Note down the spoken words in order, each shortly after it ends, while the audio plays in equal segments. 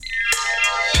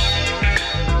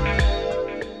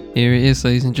Here it is,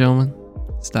 ladies and gentlemen.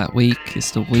 It's that week.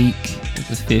 It's the week of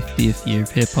the 50th year of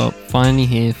hip hop. Finally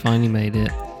here, finally made it.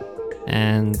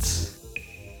 And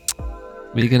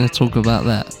we're going to talk about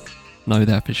that. Know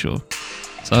that for sure.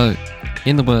 So,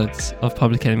 in the words of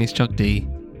Public Enemy's Chuck D,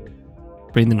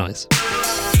 bring the noise.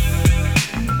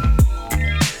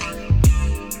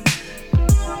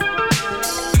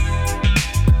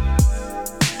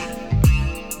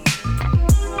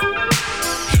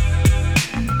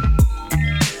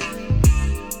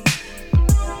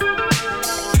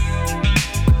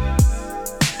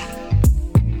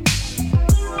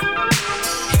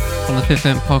 On the 5th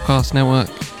M Podcast Network,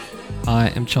 I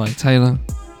am Charlie Taylor,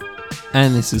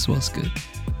 and this is What's Good.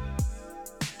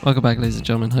 Welcome back, ladies and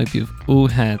gentlemen. Hope you've all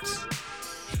had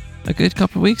a good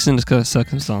couple of weeks in the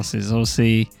circumstances.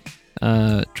 Obviously,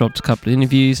 dropped a couple of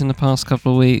interviews in the past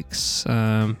couple of weeks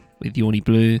with Yawny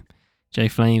Blue, J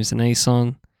Flames, and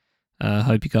Ason.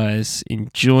 Hope you guys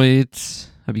enjoyed.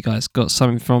 Hope you guys got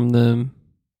something from them.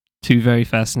 Two very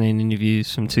fascinating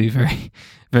interviews from two very,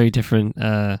 very different,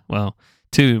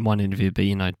 two in one interview,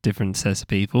 but different sets of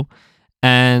people,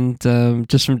 and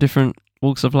just from different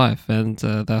walks of life. And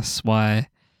that's why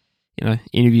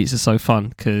interviews are so fun,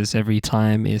 because every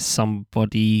time is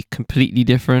somebody completely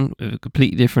different with a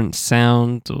completely different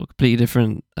sound or completely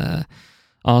different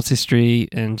artistry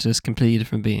and just completely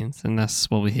different beings, and that's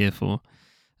what we're here for.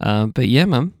 But yeah,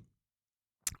 man,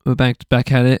 we're back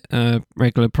at it.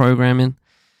 Regular programming.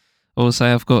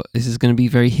 Also, this is going to be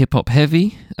very hip hop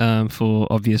heavy for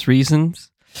obvious reasons.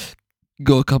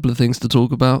 Got a couple of things to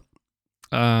talk about.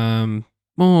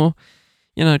 More,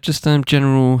 just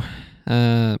general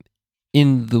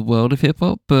in the world of hip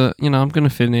hop. But I'm going to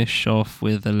finish off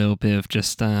with a little bit of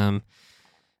just just a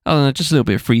little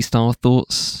bit of freestyle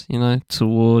thoughts.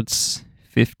 Towards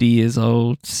 50 years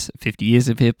old, 50 years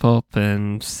of hip hop,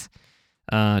 and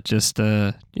just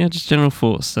general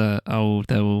thoughts that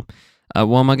will.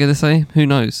 What am I going to say? Who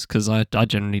knows? Because I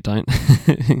generally don't.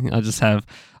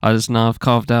 I've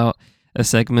carved out a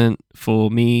segment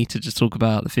for me to just talk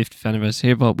about the 50th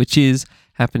anniversary of hip hop, which is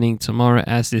happening tomorrow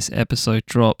as this episode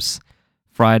drops,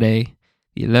 Friday,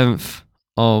 the 11th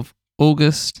of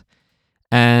August.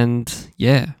 And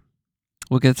yeah,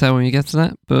 we'll get to that when we get to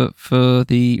that. But for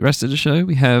the rest of the show,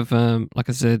 we have, like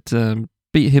I said,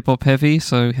 beat hip hop heavy.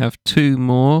 So we have two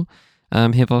more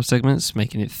hip hop segments,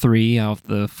 making it 3 out of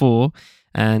the 4,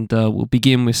 and we'll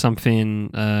begin with something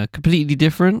completely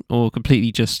different, or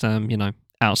completely just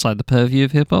outside the purview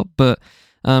of hip hop, but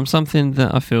something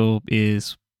that I feel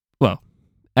is, well,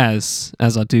 as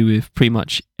I do with pretty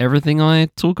much everything I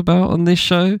talk about on this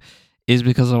show, is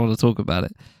because I want to talk about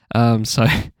it.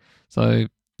 So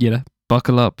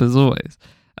buckle up as always.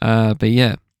 But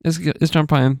yeah, let's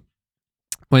jump right in.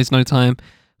 Waste no time.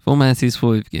 Formalities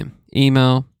before we begin.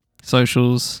 Email,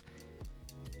 socials,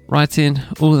 writing,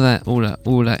 all that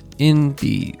in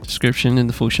the description, in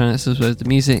the full show notes, as well as the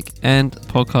music and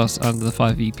podcast under the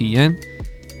 5 VPN.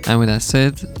 And with that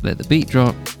said, let the beat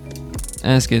drop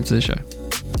and let's get into the show.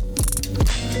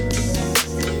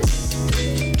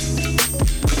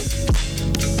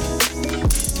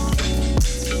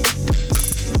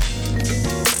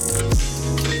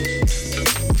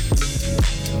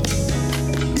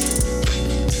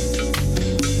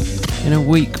 In a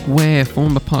week where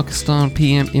former Pakistan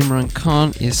PM Imran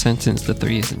Khan is sentenced to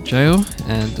 3 years in jail,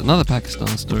 and another Pakistan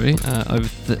story,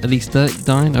 at least 30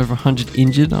 dying, over 100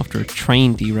 injured after a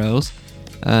train derails.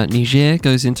 Niger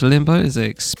goes into limbo as they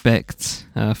expect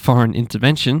foreign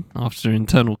intervention after an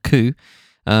internal coup,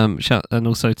 and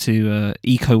also to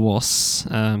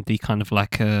ECOWAS, the kind of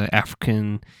like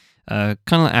African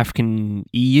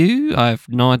EU. I have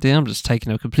no idea. I'm just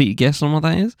taking a complete guess on what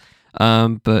that is.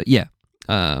 But yeah.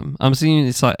 I'm assuming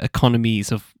it's like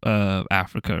economies of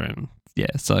Africa, and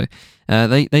yeah. So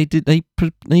they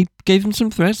gave him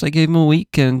some threats. They gave him a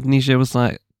week, and Niger was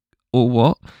like, "Or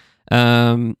what?"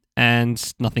 And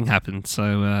nothing happened.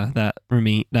 So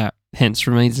that hence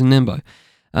remains in limbo.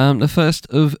 The first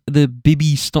of the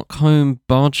Bibi Stockholm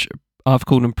barge, I've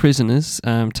called them prisoners,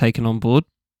 taken on board.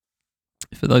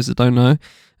 For those that don't know,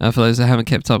 for those that haven't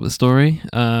kept up with the story,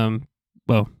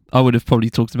 I would have probably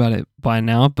talked about it by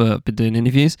now, but I've been doing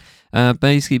interviews.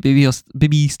 Basically,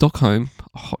 Bibi Stockholm,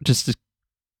 just an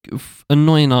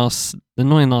annoying ass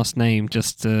name,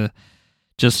 just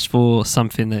for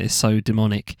something that is so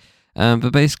demonic.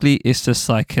 But basically, it's just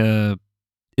like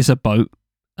it's a boat,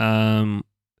 and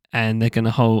they're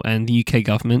gonna hold, and the UK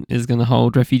government is gonna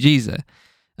hold refugees there,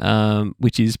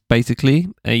 which is basically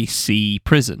a sea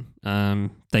prison.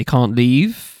 They can't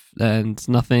leave and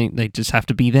nothing. They just have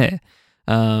to be there.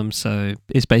 So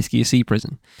it's basically a sea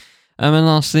prison. And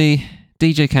lastly,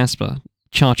 DJ Casper,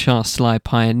 cha-cha slide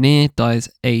pioneer, dies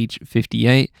age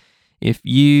 58. If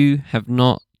you have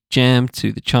not jammed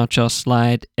to the cha-cha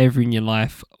slide ever in your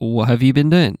life, what have you been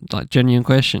doing? Like, genuine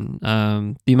question.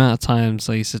 The amount of times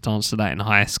I used to dance to that in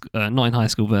high school, not in high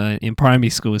school, but in primary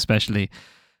school especially.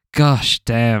 Gosh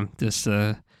damn, just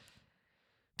to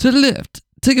the left,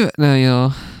 to go now,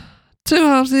 y'all. Two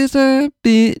houses,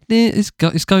 it's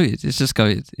goated. It's just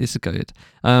goated. It's a goated.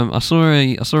 I saw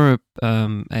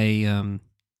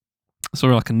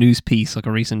like a news piece, like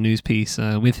a recent news piece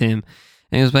with him,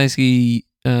 and he was basically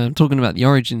talking about the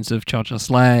origins of Cha Cha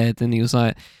Slide, and he was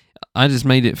like, I just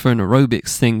made it for an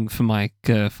aerobics thing for my,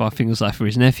 I think it was like for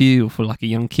his nephew or for like a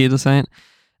young kid or something.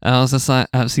 And I was just like,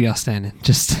 absolutely outstanding.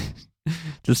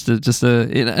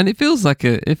 And it feels like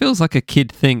a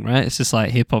kid thing, right? It's just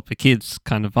like hip hop for kids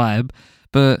kind of vibe.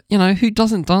 But who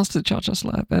doesn't dance to Cha Cha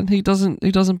Slide, man? Who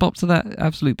doesn't bop to that?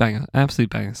 Absolute banger.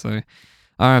 So,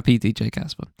 R.I.P. DJ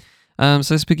Casper.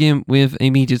 So let's begin with a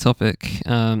media topic.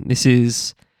 This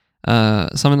is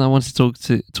something I wanted to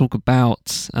talk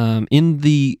about in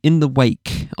the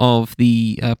wake of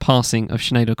the passing of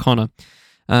Sinead O'Connor.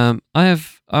 I'm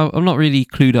not really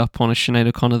clued up on a Sinead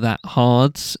O'Connor that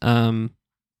hard.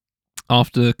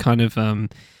 After kind of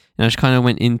she kind of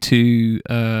went into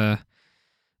kind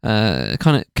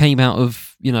of came out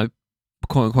of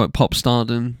quote unquote pop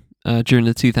stardom during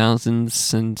the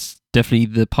 2000s and definitely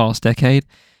the past decade.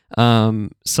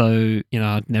 So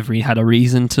I'd never really had a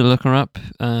reason to look her up.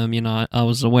 I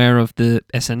was aware of the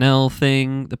SNL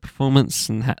thing, the performance,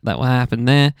 and that what happened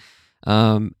there,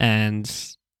 and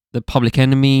the Public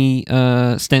Enemy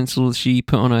stencil she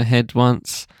put on her head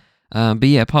once. But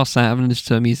yeah, past that, I haven't listened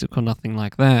to her music or nothing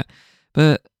like that.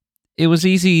 But it was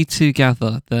easy to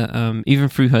gather that even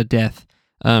through her death,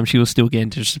 she was still getting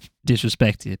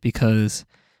disrespected because,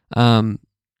 for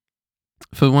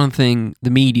one thing, the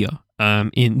media.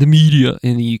 In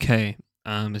the UK,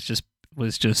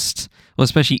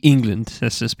 especially England,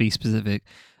 let's just be specific,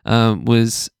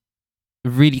 was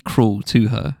really cruel to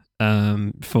her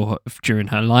during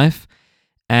her life,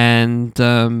 and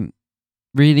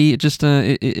really it's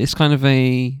kind of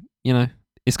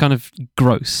it's kind of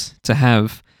gross to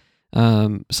have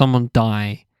someone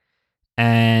die,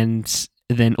 and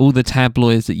then all the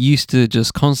tabloids that used to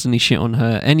just constantly shit on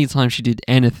her anytime she did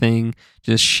anything,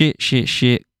 just shit,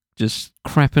 just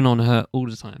crapping on her all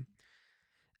the time.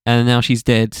 And now she's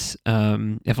dead.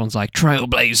 Everyone's like,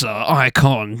 trailblazer,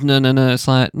 icon. No. It's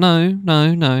like, no.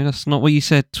 That's not what you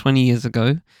said 20 years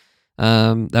ago.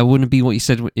 That wouldn't be what you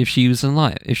said if she was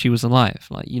alive.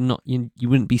 Like, you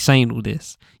wouldn't be saying all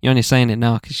this. You're only saying it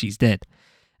now because she's dead.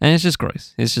 And it's just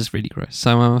gross. It's just really gross.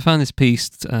 So I found this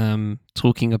piece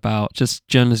talking about just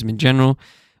journalism in general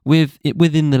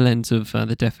within the lens of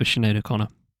the death of Sinead O'Connor.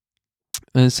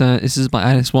 This is by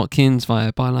Alice Watkins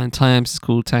via Byline Times. It's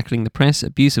called Tackling the Press.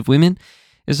 Abuse of Women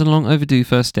is a long overdue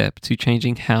first step to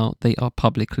changing how they are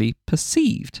publicly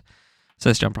perceived. So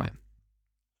let's jump right in.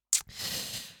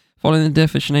 Following the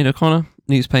death of Sinead O'Connor,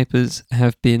 newspapers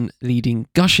have been leading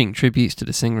gushing tributes to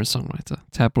the singer and songwriter.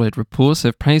 Tabloid reports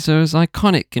have praised her as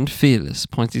iconic and fearless,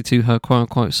 pointing to her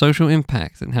quote-unquote social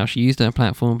impact and how she used her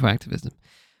platform for activism.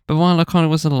 But while O'Connor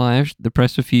was alive, the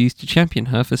press refused to champion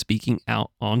her for speaking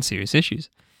out on serious issues.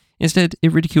 Instead,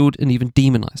 it ridiculed and even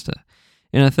demonised her.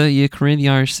 In her 30-year career, the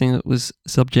Irish singer was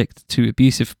subject to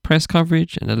abusive press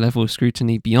coverage and a level of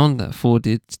scrutiny beyond that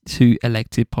afforded to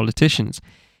elected politicians.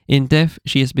 In death,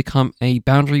 she has become a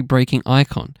boundary-breaking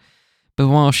icon. But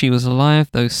while she was alive,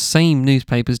 those same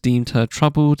newspapers deemed her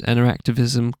troubled and her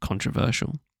activism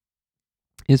controversial.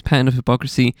 His pattern of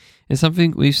hypocrisy is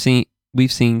something we've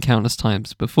seen countless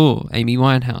times before. Amy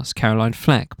Winehouse, Caroline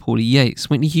Flack, Paulie Yates,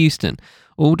 Whitney Houston,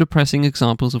 all depressing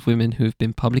examples of women who have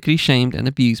been publicly shamed and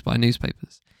abused by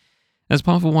newspapers. As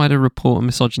part of a wider report on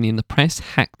misogyny in the press,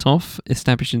 Hacked Off,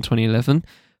 established in 2011,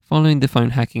 following the phone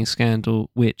hacking scandal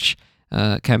which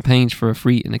campaigns for a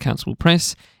free and accountable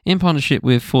press, in partnership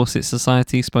with Fawcett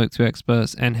Society, spoke to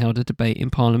experts and held a debate in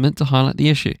Parliament to highlight the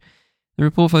issue. The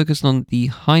report focused on the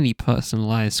highly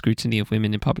personalised scrutiny of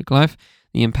women in public life,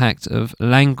 the impact of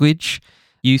language,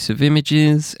 use of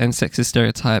images, and sexist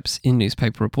stereotypes in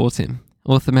newspaper reporting.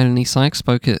 Author Melanie Sykes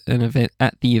spoke at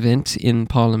the event in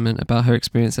Parliament about her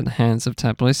experience at the hands of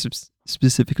tabloids,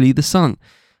 specifically The Sun.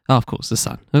 Oh, of course, The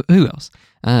Sun. Who else?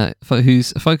 For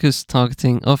whose focused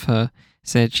targeting of her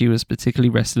said she was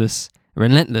particularly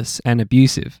relentless, and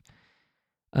abusive.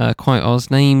 Quite, I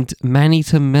was named Manny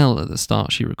to Mel at the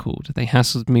start, she recalled. They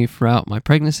hassled me throughout my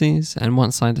pregnancies, and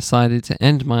once I decided to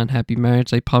end my unhappy marriage,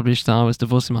 they published that I was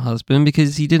divorcing my husband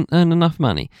because he didn't earn enough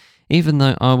money, even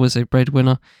though I was a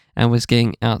breadwinner and was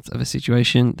getting out of a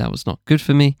situation that was not good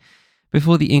for me.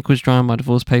 Before the ink was dry on my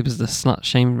divorce papers, the slut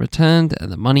shame returned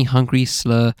and the money-hungry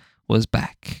slur was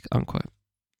back, unquote.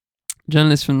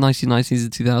 Journalists from the 1990s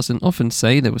and 2000 often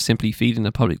say they were simply feeding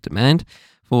a public demand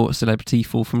for celebrity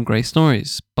fall from grace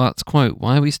stories. But, quote,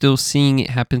 why are we still seeing it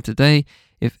happen today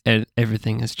if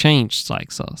everything has changed,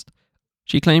 Sykes asked.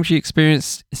 She claims she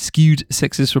experienced skewed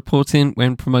sexist reporting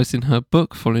when promoting her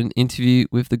book following an interview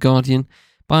with The Guardian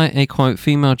by a, quote,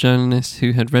 female journalist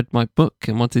who had read my book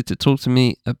and wanted to talk to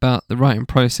me about the writing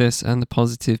process and the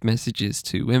positive messages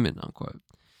to women, unquote.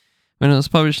 When it was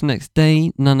published the next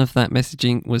day, none of that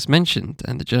messaging was mentioned,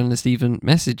 and the journalist even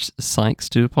messaged Sykes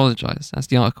to apologise, as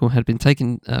the article had been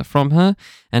taken from her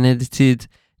and edited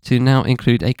to now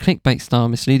include a clickbait-style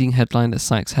misleading headline that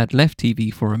Sykes had left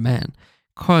TV for a man.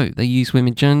 Quote, they use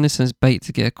women journalists as bait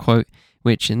to get a quote,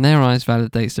 which in their eyes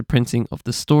validates the printing of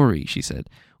the story, she said.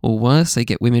 Or worse, they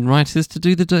get women writers to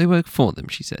do the dirty work for them,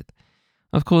 she said.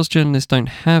 Of course, journalists don't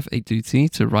have a duty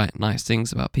to write nice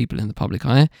things about people in the public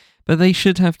eye, but they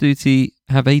should have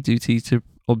a duty to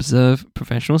observe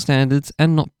professional standards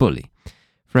and not bully.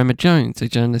 For Emma Jones, a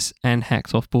journalist and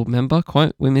Hacked Off board member,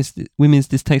 quote, women's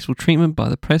distasteful treatment by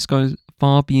the press goes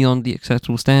far beyond the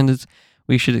acceptable standards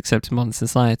we should accept in modern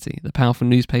society. The powerful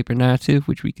newspaper narrative,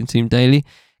 which we consume daily,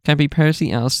 can be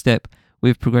perilously out of step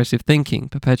with progressive thinking,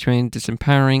 perpetuating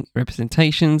disempowering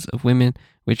representations of women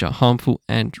which are harmful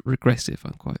and regressive,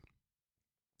 unquote.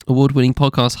 Award-winning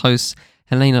podcast hosts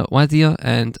Helena Wadia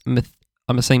and I'm going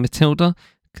to say Matilda,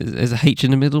 because there's a H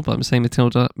in the middle, but I'm going to say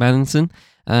Matilda Manninson,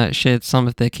 shared some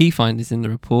of their key findings in the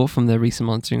report from their recent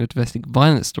monitoring of domestic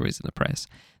violence stories in the press.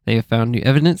 They have found new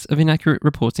evidence of inaccurate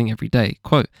reporting every day.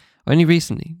 Quote, only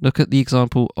recently, look at the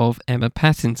example of Emma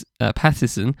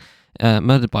Pattison,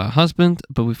 murdered by her husband,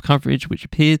 but with coverage which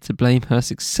appeared to blame her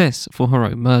success for her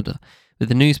own murder, with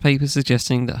the newspaper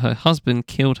suggesting that her husband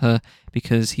killed her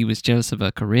because he was jealous of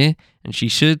her career, and she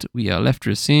should, we are left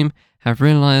to assume, have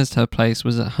realised her place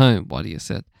was at home, Wadia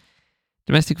said.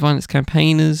 Domestic violence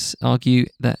campaigners argue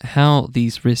that how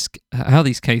these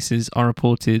cases are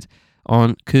reported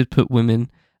on could put women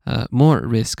more at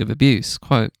risk of abuse.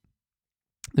 Quote,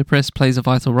 the press plays a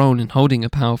vital role in holding the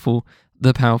powerful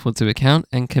to account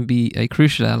and can be a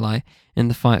crucial ally in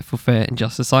the fight for fair and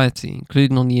just society,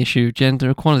 including on the issue of gender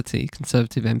equality,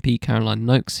 Conservative MP Caroline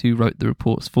Noakes, who wrote the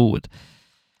reports forward.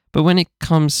 But when it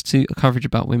comes to coverage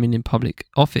about women in public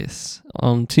office,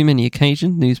 on too many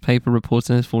occasions, newspaper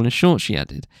reporting has fallen short, she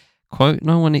added. Quote,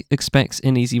 no one expects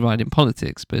an easy ride in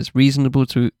politics, but it's reasonable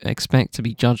to expect to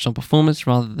be judged on performance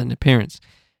rather than appearance.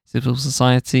 Civil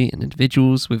society and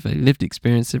individuals with a lived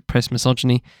experience of press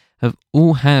misogyny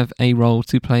all have a role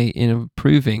to play in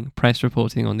improving press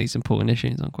reporting on these important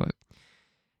issues, unquote.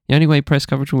 The only way press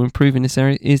coverage will improve in this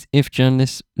area is if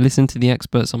journalists listen to the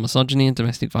experts on misogyny and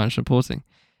domestic violence reporting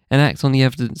and act on the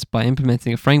evidence by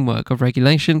implementing a framework of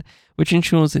regulation which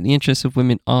ensures that the interests of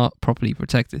women are properly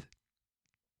protected.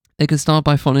 They could start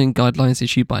by following guidelines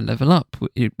issued by Level Up,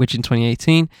 which in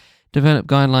 2018 developed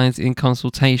guidelines in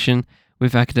consultation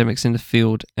with academics in the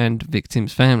field and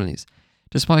victims' families.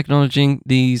 Despite acknowledging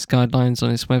these guidelines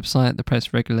on its website, the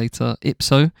press regulator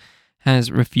Ipso has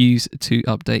refused to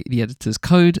update the editor's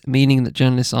code, meaning that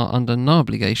journalists are under no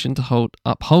obligation to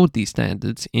uphold these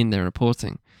standards in their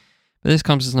reporting. But this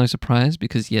comes as no surprise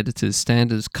because the editor's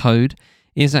standards code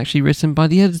is actually written by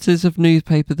the editors of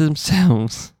newspaper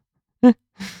themselves.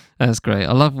 That's great.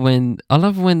 I love when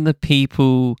the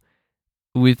people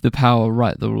with the power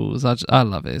write the rules. I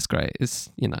love it. It's great. It's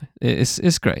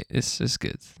it's great. It's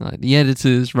good. Like the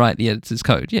editors write the editor's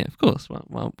code. Yeah, of course.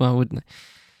 Why wouldn't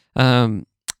they?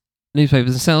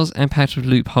 Newspapers themselves and patch with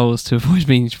loopholes to avoid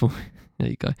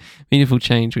meaningful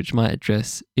change which might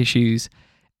address issues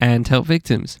and help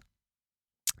victims.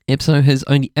 Ipso has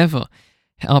only ever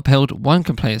upheld one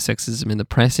complaint of sexism in the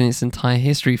press in its entire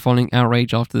history, following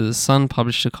outrage after The Sun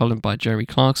published a column by Jeremy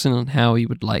Clarkson on how he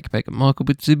would like Meghan Markle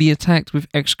to be attacked with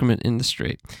excrement in the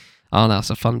street. Oh, that was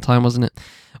a fun time, wasn't it?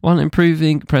 While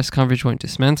improving press coverage won't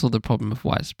dismantle the problem of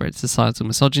widespread societal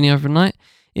misogyny overnight,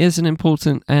 it is an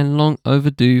important and long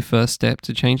overdue first step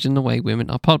to changing the way women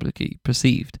are publicly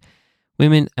perceived.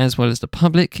 Women, as well as the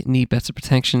public, need better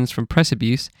protections from press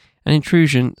abuse and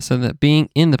intrusion so that being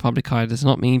in the public eye does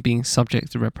not mean being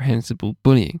subject to reprehensible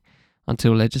bullying.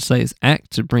 Until legislators act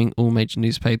to bring all major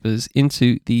newspapers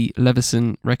into the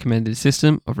Leveson recommended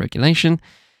system of regulation,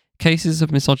 cases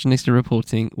of misogynistic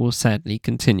reporting will sadly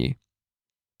continue.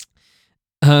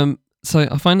 So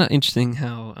I find that interesting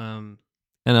how,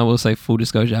 and I will say full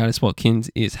disclosure, Alice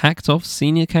Watkins is Hacked Off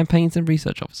Senior Campaigns and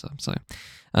Research Officer. So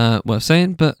worth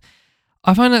saying, but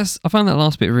I find that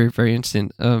last bit very, very interesting.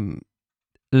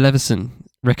 Leveson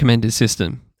recommended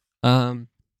system.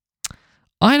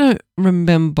 I don't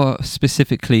remember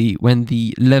specifically when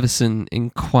the Leveson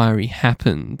inquiry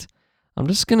happened. I'm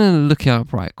just going to look it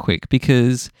up right quick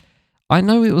because I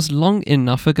know it was long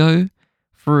enough ago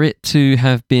for it to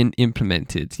have been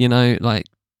implemented.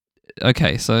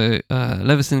 Okay, so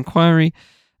Leveson inquiry,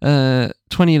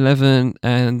 2011,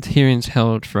 and hearings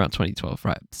held throughout 2012.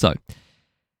 Right, so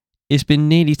it's been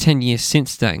nearly 10 years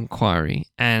since that inquiry,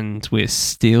 and we're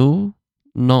still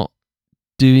not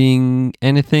doing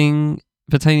anything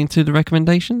pertaining to the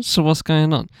recommendations. So what's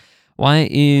going on? Why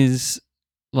is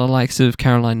the likes of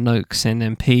Caroline Noakes,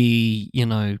 NMP,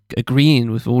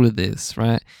 agreeing with all of this,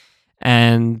 right?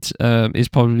 And is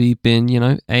probably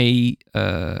been, a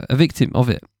victim of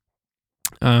it.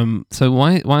 So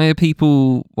why are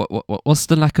people? What's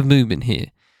the lack of movement here?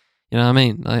 You know what I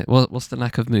mean? Like, what's the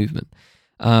lack of movement?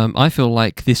 I feel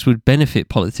like this would benefit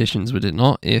politicians, would it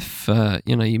not? If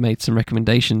you made some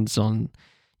recommendations on,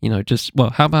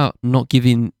 how about not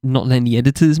letting the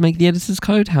editors make the editors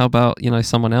code? How about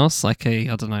someone else, like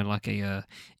a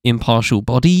impartial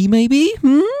body, maybe?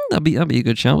 That'd be a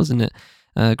good shout, wasn't it?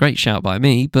 Great shout by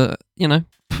me, but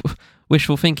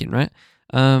wishful thinking, right?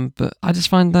 But I just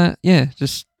find that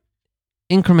just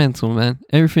incremental, man.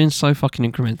 Everything's so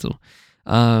fucking incremental.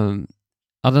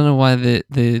 I don't know why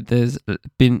there's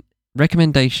been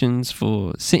recommendations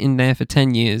for sitting there for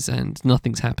 10 years and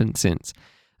nothing's happened since.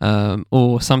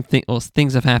 Or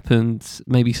things have happened,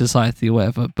 maybe society or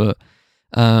whatever, but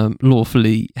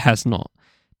lawfully has not.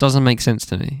 Doesn't make sense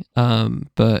to me.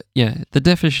 But yeah, the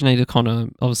deficient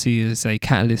economy obviously is a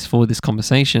catalyst for this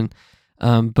conversation.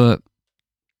 But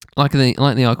like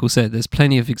the article said, there's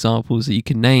plenty of examples that you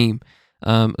can name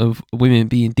of women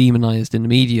being demonized in the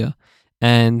media.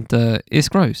 And it's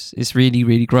gross. It's really,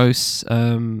 really gross.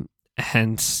 And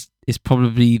it's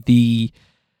probably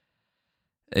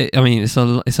it's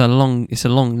a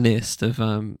long list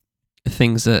of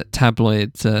things that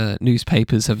tabloid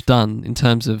newspapers have done in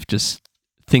terms of just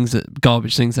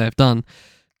garbage things they have done.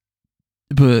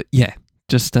 But yeah,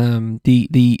 just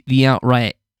the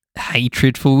outright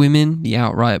hatred for women, the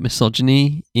outright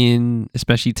misogyny in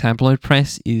especially tabloid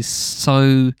press is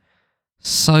so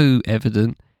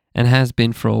evident. And has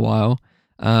been for a while.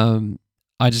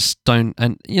 I just don't,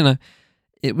 and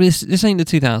this ain't the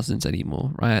 2000s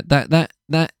anymore, right?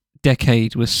 That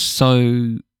decade was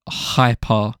so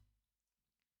hyper,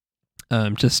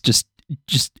 just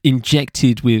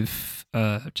injected with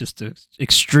just an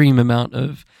extreme amount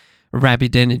of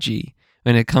rabid energy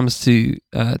when it comes to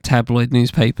tabloid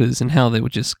newspapers and how they were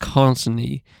just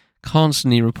constantly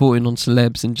reporting on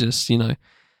celebs and just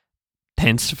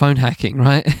hence phone hacking,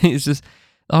 right? It's just.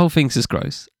 The whole thing's just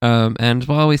gross. And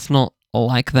while it's not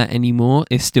like that anymore,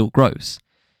 it's still gross.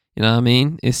 You know what I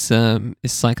mean? It's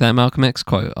like that Malcolm X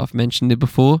quote. I've mentioned it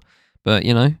before, but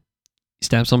you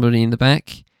stab somebody in the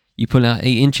back, you pull out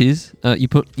 8 inches.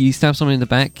 You stab someone in the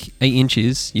back 8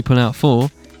 inches. You pull out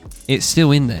 4. It's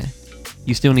still in there.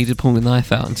 You still need to pull the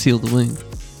knife out and seal the wound.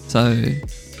 So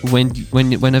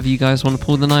whenever you guys want to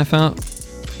pull the knife out,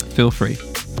 feel free.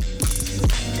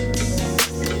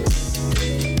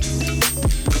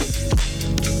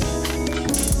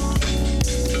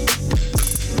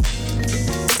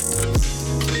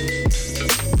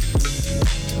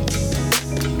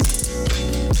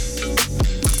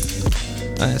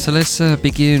 So let's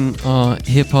begin our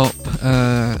hip-hop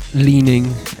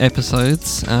leaning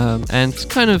episodes and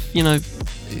kind of,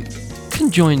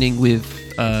 conjoining with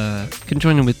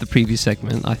the previous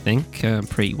segment, I think,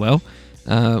 pretty well.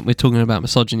 We're talking about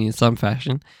misogyny in some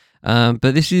fashion. But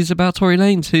this is about Tory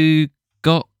Lanez, who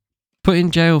got put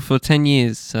in jail for 10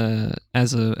 years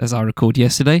as I record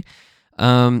yesterday.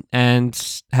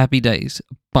 And happy days.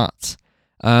 But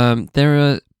there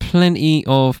are plenty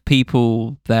of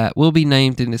people that will be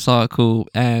named in this article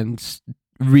and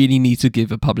really need to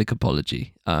give a public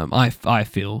apology. I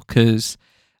feel, because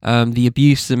the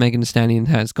abuse that Megan Thee Stallion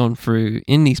has gone through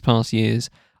in these past years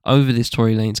over this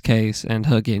Tory Lanez case and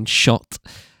her getting shot,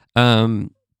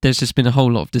 there's just been a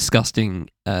whole lot of disgusting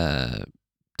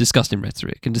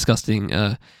rhetoric and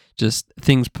disgusting just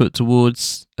things put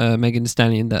towards Megan Thee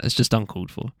Stallion that is just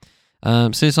uncalled for. So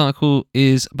this article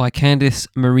is by Candice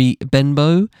Marie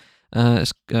Benbow.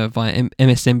 It's via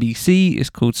MSNBC.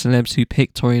 It's called "Celebs Who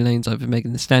Pick Tory Lanez Over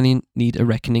Megan Thee Stallion Need a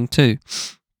Reckoning Too."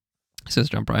 So let's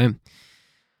jump right in.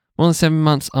 More than 7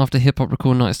 months after hip-hop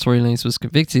recording artist Tory Lanez was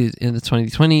convicted in the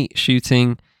 2020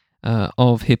 shooting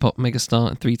of hip-hop megastar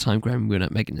and 3-time Grammy winner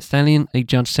Megan Thee Stallion, a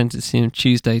judge sentenced him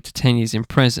Tuesday to 10 years in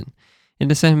prison. In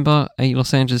December, a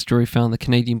Los Angeles jury found the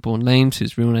Canadian-born Lanez,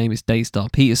 whose real name is Daystar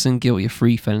Peterson, guilty of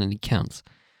 3 felony counts.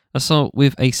 assault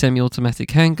with a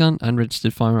semi-automatic handgun,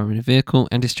 unregistered firearm in a vehicle,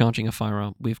 and discharging a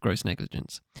firearm with gross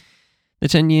negligence. The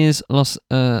 10 years Los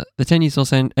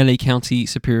Angeles LA County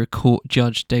Superior Court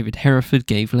Judge David Hereford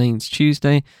gave Lanes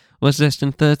Tuesday was less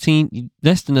than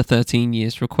the 13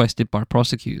 years requested by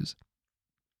prosecutors.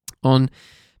 On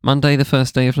Monday, the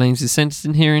first day of Lanes'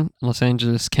 sentencing hearing, Los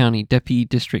Angeles County Deputy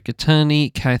District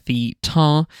Attorney Kathy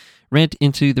Tarr read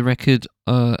into the record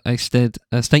a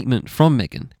statement from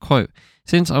Megan. Quote,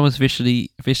 "Since I was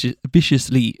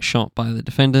viciously shot by the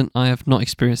defendant, I have not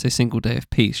experienced a single day of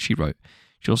peace," she wrote.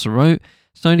 She also wrote,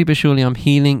 "Slowly but surely I'm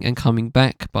healing and coming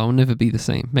back, but I'll never be the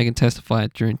same." Megan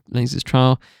testified during Lanes'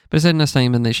 trial, but said in a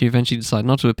statement that she eventually decided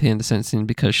not to appear in the sentencing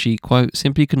because she, quote,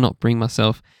 "simply could not bring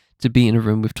myself to be in a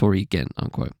room with Tory again,"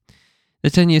 unquote. The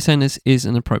 10-year sentence is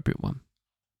an appropriate one.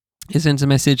 It sends a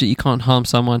message that you can't harm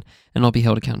someone and not be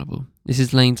held accountable. This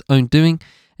is Lane's own doing,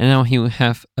 and now he will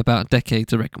have about a decade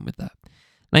to reckon with that.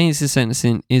 Lane's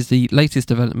sentencing is the latest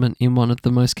development in one of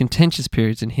the most contentious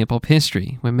periods in hip-hop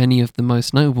history, where many of the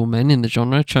most notable men in the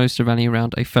genre chose to rally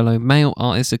around a fellow male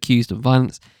artist accused of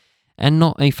violence and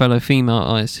not a fellow female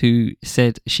artist who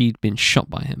said she'd been shot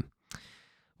by him.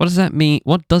 What does that mean?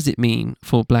 What does it mean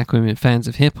for black women fans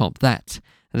of hip-hop that,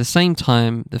 at the same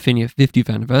time the 50th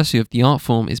anniversary of the art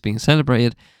form is being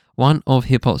celebrated, one of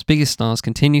hip-hop's biggest stars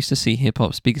continues to see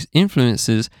hip-hop's biggest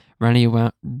influences rally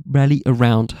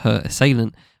around her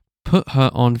assailant, put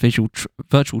her on virtual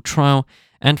trial,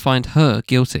 and find her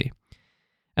guilty?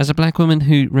 As a black woman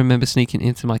who remembers sneaking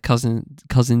into my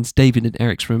cousins David and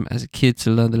Eric's room as a kid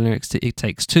to learn the lyrics to It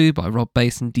Takes Two by Rob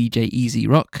Bass and DJ Easy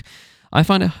Rock, I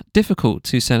find it difficult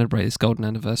to celebrate this golden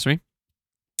anniversary,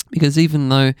 because even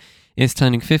though it's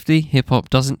turning 50, hip-hop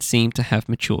doesn't seem to have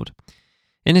matured.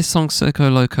 In his song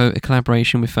Circo Loco, a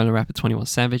collaboration with fellow rapper 21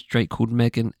 Savage, Drake called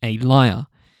Megan a liar.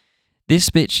 This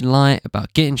bitch lie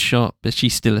about getting shot, but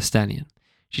she's still a stallion.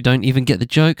 She don't even get the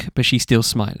joke, but she's still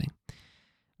smiling.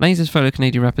 Lane's fellow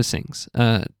Canadian rapper sings,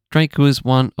 Drake was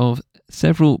one of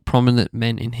several prominent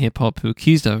men in hip-hop who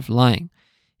accused her of lying.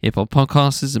 Hip-hop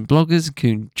podcasters and bloggers,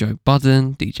 including Joe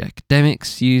Budden, DJ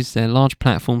Academics, used their large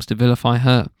platforms to vilify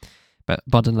her. But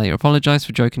Budden later apologized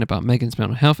for joking about Megan's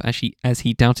mental health as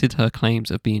he doubted her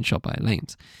claims of being shot by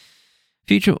Lanes.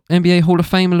 Future NBA Hall of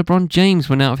Famer LeBron James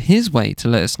went out of his way to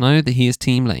let us know that he is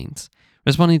Team Lanes.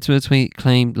 Responding to a tweet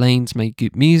claimed Lanes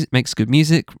makes good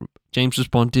music, James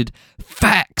responded,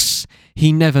 "Facts!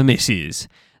 He never misses.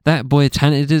 That boy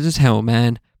talented as hell,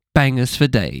 man. Bangers for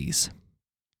days."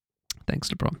 Thanks,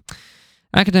 LeBron.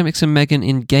 Academics and Megan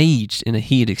engaged in a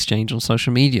heated exchange on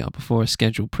social media before a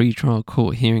scheduled pre-trial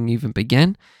court hearing even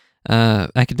began.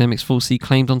 Academics falsely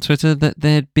claimed on Twitter that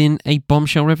there'd been a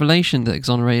bombshell revelation that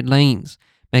exonerated Lanes.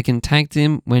 Megan tagged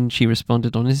him when she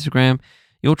responded on Instagram,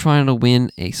 "You're trying to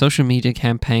win a social media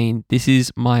campaign. This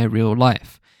is my real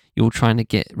life. You're trying to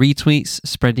get retweets,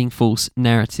 spreading false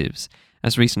narratives."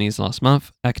 As recently as last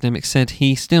month, Academics said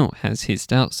he still has his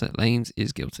doubts that Lanes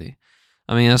is guilty.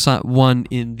 I mean, that's like one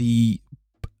in the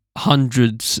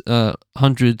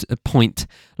 100-point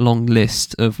long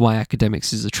list of why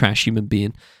Academics is a trash human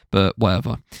being, but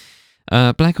whatever.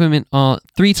 Black women are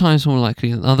 3 times more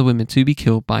likely than other women to be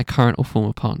killed by current or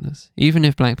former partners. Even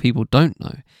if black people don't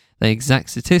know the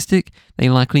exact statistic, they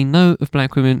likely know of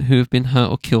black women who have been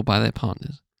hurt or killed by their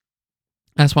partners.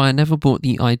 That's why I never bought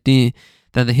the idea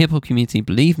that the hip-hop community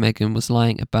believed Megan was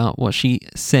lying about what she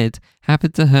said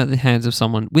happened to her at the hands of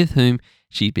someone with whom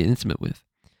she'd been intimate with.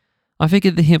 I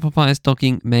figured the hip-hop artist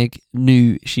dogging Meg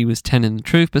knew she was telling the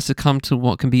truth, but succumbed to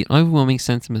what can be an overwhelming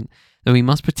sentiment that we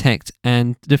must protect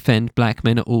and defend black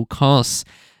men at all costs.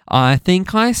 I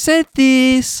think I said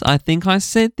this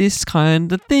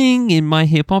kind of thing in my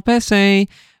hip-hop essay,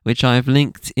 which I've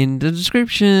linked in the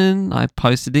description. I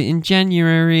posted it in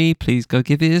January. Please go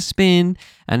give it a spin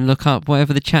and look up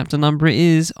whatever the chapter number it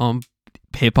is on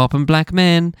hip-hop and black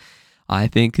men. I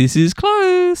think this is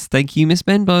close. Thank you, Miss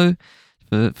Benbow,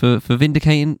 for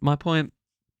vindicating my point,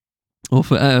 or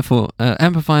for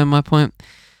amplifying my point.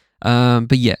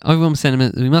 But yeah, overwhelming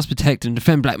sentiment that we must protect and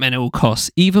defend black men at all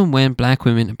costs, even when black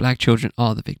women and black children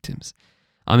are the victims.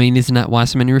 I mean, isn't that why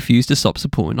so many refuse to stop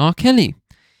supporting R. Kelly?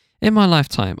 In my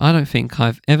lifetime, I don't think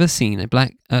I've ever seen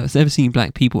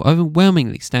black people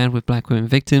overwhelmingly stand with black women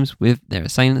victims with their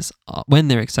assailants when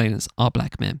their assailants are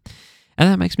black men, and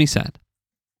that makes me sad.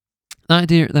 The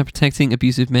idea that protecting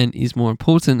abusive men is more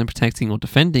important than protecting or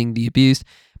defending the abused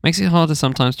makes it harder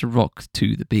sometimes to rock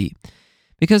to the beat.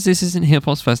 Because this isn't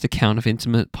hip-hop's first account of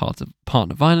intimate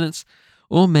partner violence,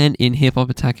 or men in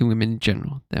hip-hop attacking women in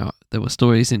general. There were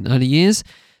stories in early years,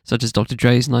 such as Dr.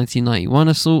 Dre's 1991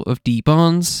 assault of Dee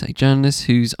Barnes, a journalist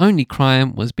whose only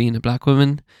crime was being a black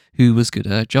woman who was good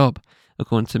at her job.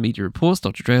 According to media reports,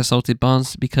 Dr. Dre assaulted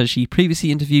Barnes because she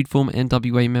previously interviewed former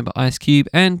NWA member Ice Cube,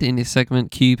 and in this segment,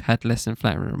 Cube had less than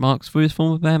flattering remarks for his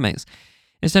former bandmates.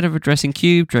 Instead of addressing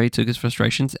Cube, Dre took his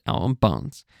frustrations out on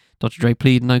Barnes. Dr. Dre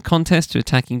pleaded no contest to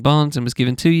attacking Barnes and was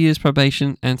given 2 years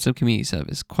probation and some community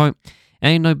service. Quote,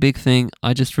 "Ain't no big thing,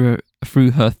 I just threw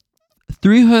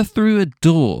her through a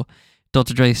door,"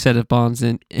 Dr. Dre said of Barnes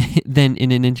then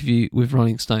in an interview with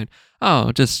Rolling Stone.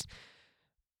 "Oh, just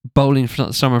bowling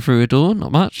someone through a door,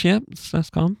 not much, yeah,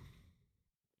 that's calm."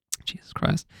 Jesus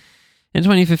Christ. In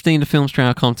 2015, the film's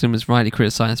Trey Compton was rightly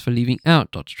criticised for leaving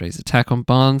out Dr. Dre's attack on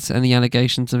Barnes and the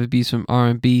allegations of abuse from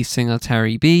R&B singer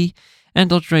Tari B and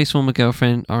Dr. Dre's former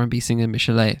girlfriend, R&B singer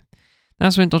Michelle.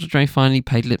 That's when Dr. Dre finally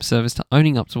paid lip service to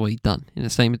owning up to what he'd done. In a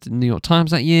statement to the New York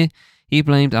Times that year, he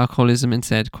blamed alcoholism and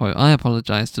said, quote, "I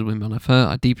apologise to the women I've hurt.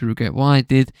 I deeply regret what I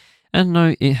did and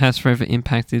know it has forever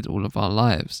impacted all of our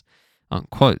lives."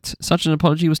 Unquote. Such an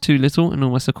apology was too little and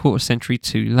almost a quarter century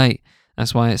too late.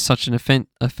 That's why it's such an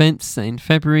offence that in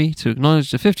February, to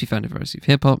acknowledge the 50th anniversary of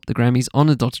hip-hop, the Grammys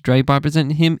honoured Dr. Dre by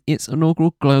presenting him its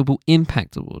inaugural Global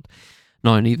Impact Award.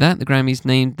 Not only that, the Grammys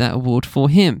named that award for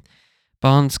him.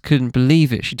 Barnes couldn't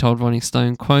believe it. She told Rolling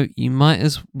Stone, quote, "You might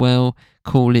as well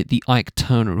call it the Ike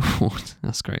Turner Award."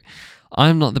 That's great.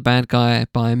 "I'm not the bad guy,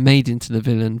 but I'm made into the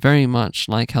villain, very much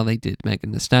like how they did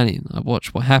Megan Thee Stallion. I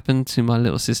watched what happened to my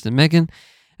little sister Megan,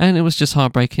 and it was just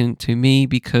heartbreaking to me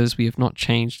because we have not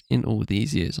changed in all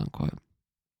these years," unquote.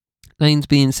 Lane's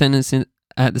being sentenced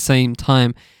at the same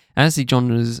time as the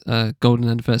genre's golden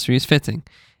anniversary is fitting.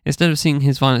 Instead of seeing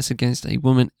his violence against a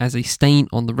woman as a stain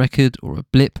on the record or a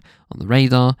blip on the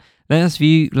radar, let us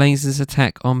view Lane's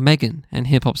attack on Megan and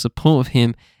hip-hop's support of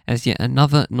him as yet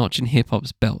another notch in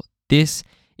hip-hop's belt. This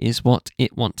is what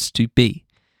it wants to be.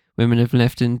 Women have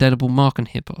left an indelible mark on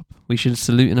hip-hop. We should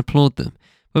salute and applaud them,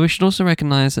 but we should also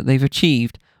recognise that they've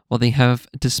achieved what they have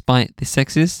despite the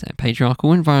sexist and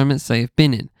patriarchal environments they have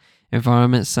been in.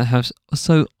 Environments that have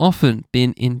so often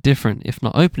been indifferent, if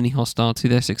not openly hostile to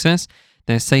their success,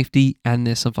 their safety, and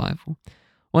their survival.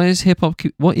 What is hip-hop's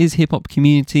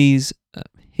community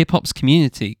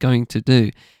going to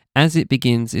do as it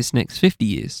begins its next 50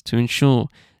 years to ensure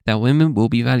that women will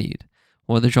be valued?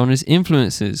 What are the genre's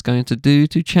influences going to do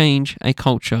to change a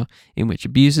culture in which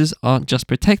abusers aren't just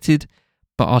protected,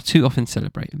 but are too often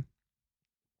celebrated?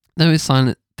 Through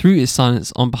its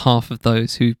silence on behalf of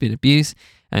those who've been abused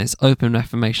and its open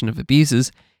affirmation of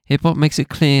abusers, hip-hop makes it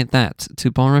clear that,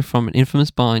 to borrow from an infamous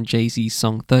bar in Jay-Z's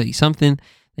song 30-something,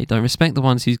 they don't respect the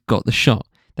ones who got the shot,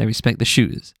 they respect the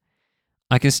shooters.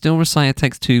 I can still recite a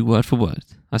text 2 word for word.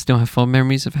 I still have fond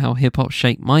memories of how hip-hop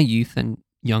shaped my youth and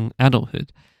young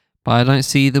adulthood, but I don't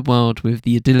see the world with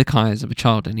the idyllic eyes of a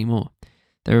child anymore.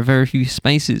 There are very few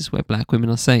spaces where black women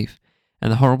are safe,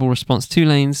 and the horrible response to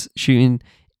Lane's shooting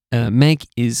Meg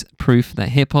is proof that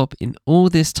hip-hop in all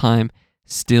this time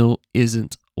still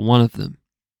isn't one of them.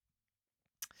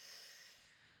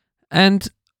 And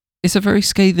it's a very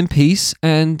scathing piece,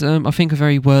 and I think a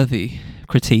very worthy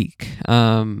critique.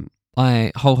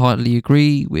 I wholeheartedly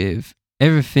agree with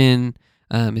everything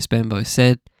Miss Benbow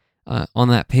said on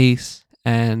that piece,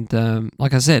 and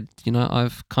like I said,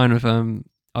 I've kind of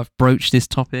I've broached this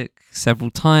topic several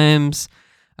times,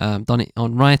 done it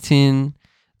on writing,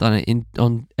 done it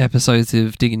on episodes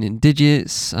of Digging in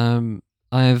Digits.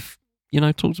 I've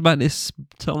talked about this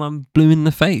till I'm blue in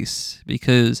the face,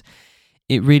 because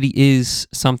it really is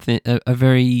something, a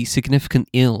very significant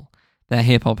ill that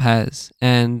hip hop has.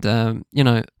 And,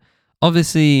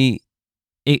 obviously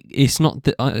it's not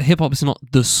hip hop is not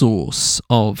the source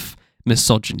of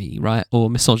misogyny, right? Or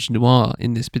misogynoir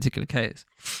in this particular case.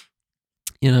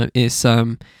 It's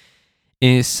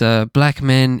black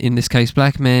men, in this case,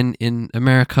 black men in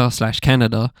America /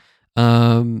 Canada,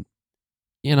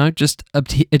 just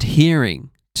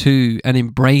adhering to and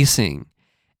embracing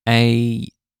a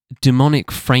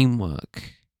demonic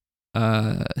framework,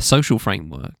 social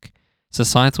framework,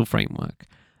 societal framework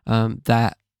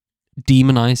that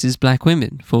demonizes black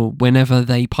women for whenever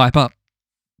they pipe up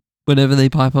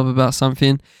about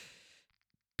something.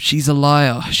 She's a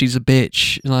liar. She's a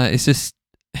bitch. Like, it's just,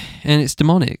 and it's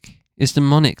demonic. It's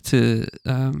demonic to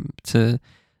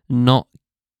not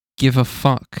give a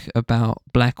fuck about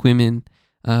black women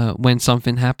when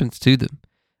something happens to them.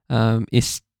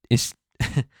 It's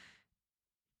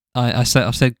I've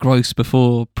said gross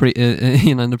before,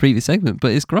 in the previous segment,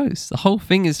 but it's gross. The whole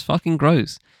thing is fucking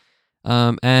gross,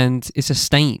 and it's a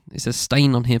stain. It's a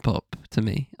stain on hip hop to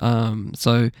me.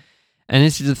 And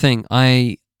this is the thing.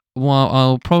 I while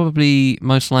I'll probably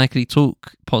most likely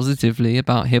talk positively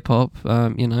about hip hop,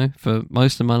 for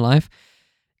most of my life,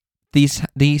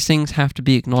 these things have to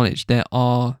be acknowledged. There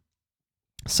are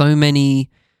so many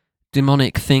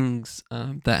demonic things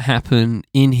that happen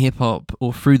in hip hop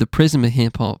or through the prism of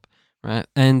hip hop, right?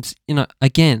 And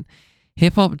again,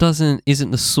 hip hop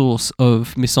isn't the source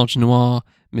of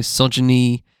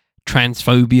misogyny,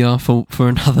 transphobia for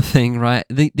another thing, right?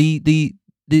 The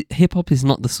hip hop is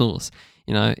not the source.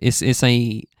 It's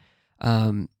a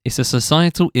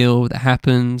societal ill that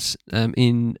happens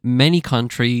in many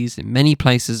countries, in many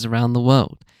places around the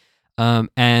world.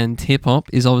 And hip hop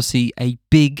is obviously a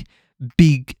big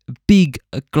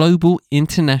global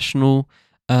international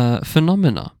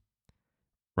phenomena,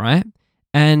 right?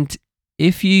 And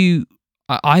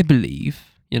I believe,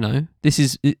 this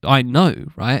is, I know,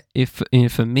 right? If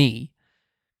for me,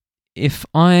 if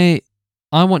I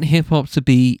want hip hop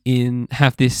to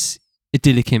have this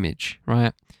idyllic image,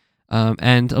 right?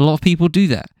 And a lot of people do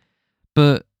that,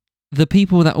 but the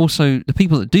people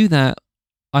that do that,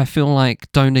 I feel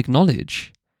like don't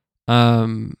acknowledge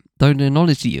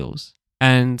the ills.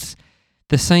 And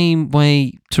the same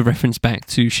way, to reference back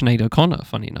to Sinead O'Connor,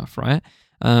 funny enough, right?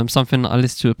 Something that I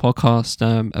listened to a podcast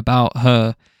about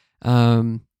her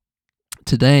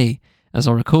today as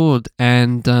I record,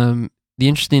 and the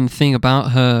interesting thing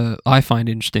about her, I find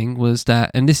interesting, was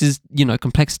that, and this is,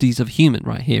 complexities of human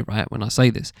right here, right? When I say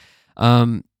this,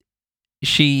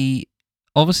 she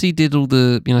obviously did all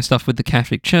the stuff with the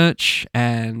Catholic Church,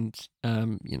 and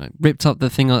ripped up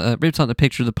the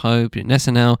picture of the Pope in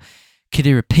SNL. Could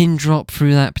hear a pin drop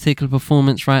through that particular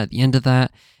performance. Right at the end of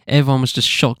that, everyone was just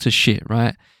shocked as shit.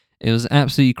 Right, it was an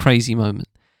absolutely crazy moment.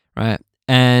 Right,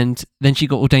 and then she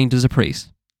got ordained as a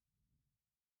priest.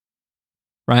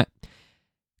 Right,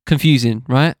 confusing.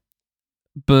 Right,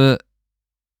 but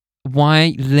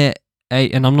why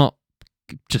and I'm not.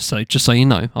 Just so you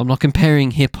know, I'm not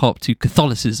comparing hip hop to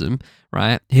Catholicism,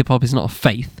 right? Hip hop is not a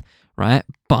faith, right?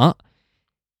 But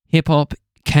hip hop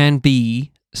can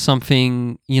be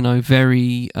something,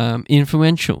 very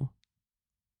influential,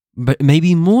 but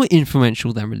maybe more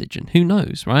influential than religion. Who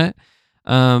knows, right?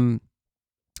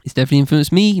 It's definitely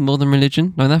influenced me more than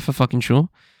religion. Know that for fucking sure.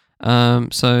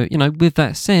 So with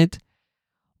that said,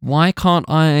 why can't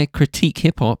I critique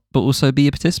hip hop but also be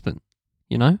a participant?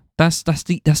 That's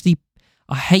the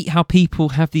I hate how people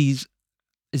have these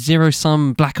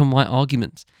zero-sum black and white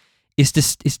arguments. It's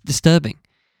disturbing.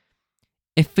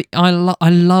 I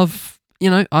love,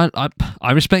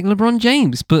 I respect LeBron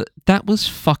James, but that was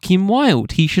fucking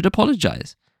wild. He should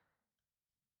apologize.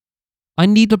 I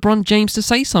need LeBron James to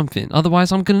say something,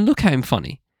 otherwise I'm going to look at him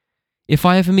funny. If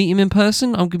I ever meet him in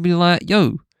person, I'm going to be like,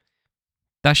 yo,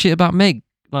 that shit about Meg,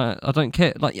 like, I don't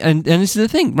care. Like, and this is the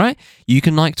thing, right? You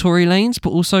can like Tory Lanez, but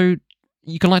also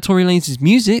you can like Tory Lanez's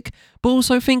music, but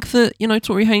also think that,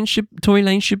 Tory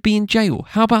Lanez should be in jail.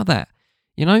 How about that?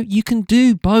 You can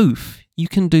do both. You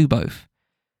can do both.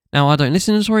 Now, I don't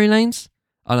listen to Tory Lanez.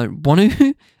 I don't want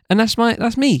to, and that's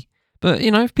me. But,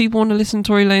 if people want to listen to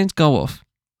Tory Lanez, go off.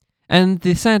 And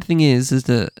the sad thing is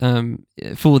that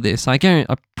for this, I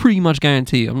pretty much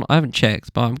guarantee, I haven't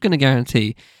checked, but I'm going to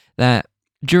guarantee that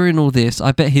during all this,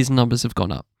 I bet his numbers have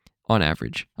gone up. On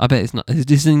average, I bet his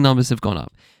listening numbers have gone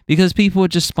up because people are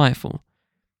just spiteful.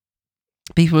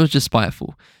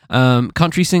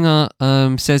 Country singer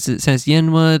says the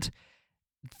N-word.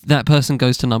 That person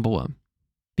goes to number one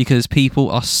because people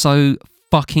are so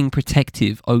fucking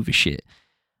protective over shit,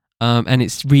 and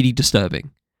it's really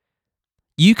disturbing.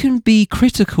 You can be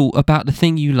critical about the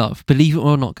thing you love, believe it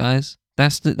or not, guys.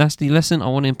 That's the lesson I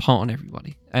want to impart on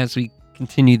everybody as we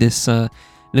continue this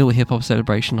little hip-hop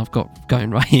celebration I've got going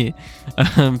right here.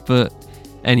 But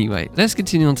anyway, let's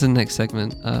continue on to the next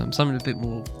segment. Something a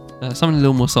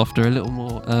little more softer, just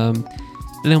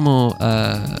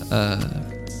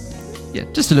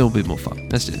a little bit more fun.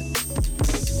 Let's do it.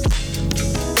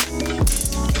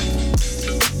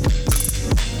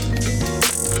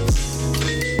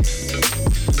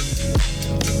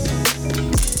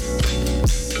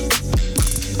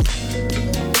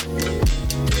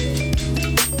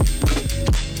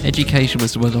 Education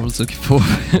was the word I was looking for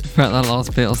throughout that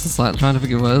last bit. I was just like trying to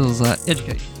figure words. I was like,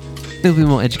 education. A little bit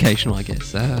more educational, I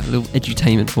guess. A little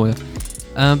edutainment for you.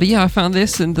 But yeah, I found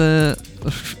this and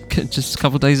just a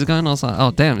couple of days ago, and I was like,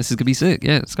 oh damn, this is gonna be sick.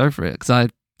 Yeah, let's go for it. Because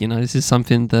this is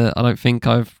something that I don't think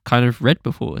I've kind of read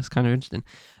before. It's kind of interesting.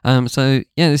 So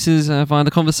yeah, this is via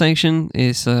the conversation.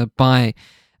 It's by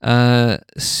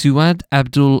Suad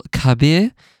Abdul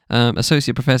Kabir,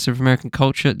 Associate Professor of American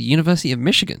Culture at the University of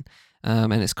Michigan.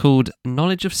 And it's called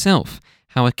Knowledge of Self,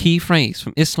 How a Key Phrase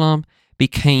from Islam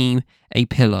became a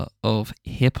pillar of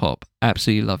hip hop.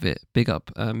 Absolutely love it. Big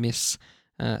up, Miss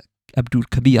Abdul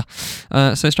Kabir.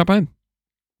 So strap home.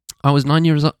 I was 9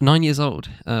 years old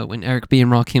when Eric B.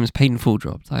 and Rakim's Paid in Full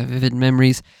dropped. I have vivid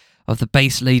memories of the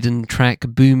bass-laden track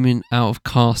booming out of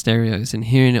car stereos and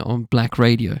hearing it on black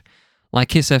radio, like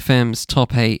Kiss FM's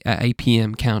Top 8 at 8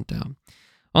 p.m. countdown.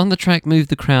 On the track Move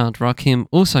the Crowd, Rakim,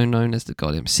 also known as the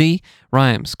God MC,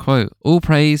 rhymes, quote, "All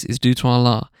praise is due to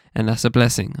Allah, and that's a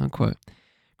blessing," unquote.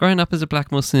 Growing up as a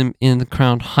black Muslim in the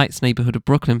Crown Heights neighborhood of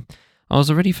Brooklyn, I was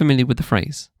already familiar with the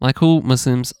phrase. Like all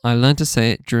Muslims, I learned to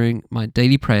say it during my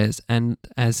daily prayers and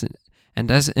as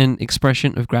an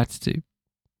expression of gratitude.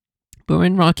 But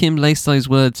when Rakim laced those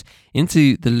words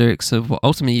into the lyrics of what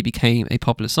ultimately became a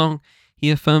popular song, he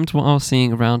affirmed what I was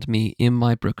seeing around me in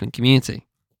my Brooklyn community,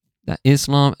 that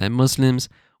Islam and Muslims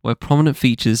were prominent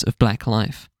features of black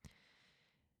life.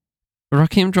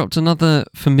 Rakim dropped another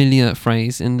familiar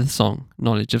phrase in the song,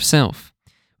 knowledge of self.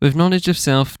 With knowledge of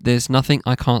self, there's nothing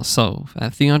I can't solve.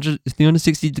 At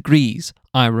 360 degrees,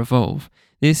 I revolve.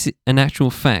 This is an actual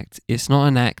fact. It's not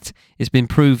an act. It's been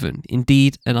proven.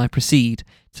 Indeed, and I proceed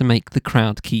to make the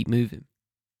crowd keep moving.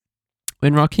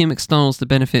 When Rakim extols the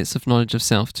benefits of knowledge of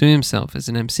self to himself as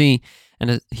an MC and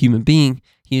a human being,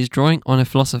 he is drawing on a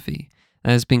philosophy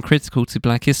that has been critical to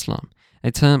Black Islam,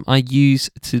 a term I use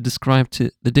to describe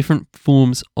the different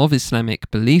forms of Islamic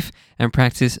belief and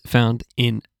practice found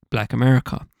in Black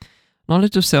America.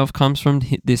 Knowledge of self comes from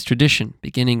this tradition,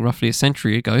 beginning roughly a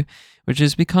century ago, which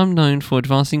has become known for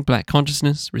advancing black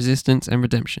consciousness, resistance, and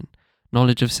redemption.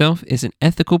 Knowledge of self is an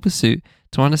ethical pursuit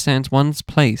to understand one's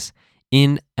place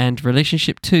in and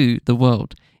relationship to the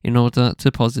world in order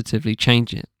to positively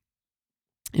change it.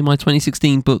 In my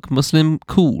 2016 book, Muslim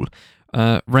Cool,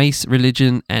 Race,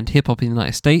 Religion, and Hip Hop in the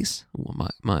United States,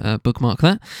 might bookmark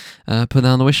that, put that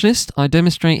on the wish list, I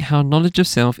demonstrate how knowledge of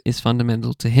self is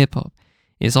fundamental to hip hop.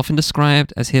 It is often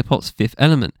described as hip hop's fifth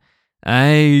element.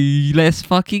 Hey, let's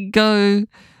fucking go!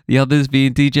 The others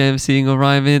being DJ, MCing, or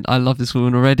rhyming. I love this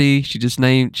woman already. She just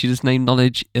named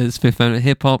knowledge as fifth element of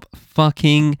hip hop.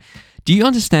 Fucking, do you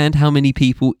understand how many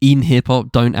people in hip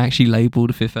hop don't actually label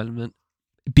the fifth element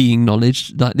being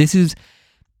knowledge? Like, this is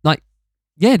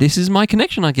my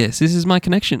connection, I guess. This is my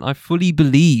connection. I fully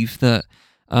believe that.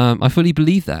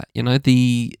 You know,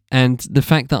 the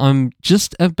fact that I'm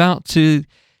just about to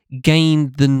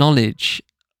gain the knowledge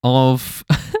of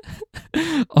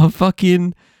of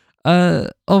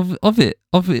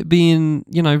it being,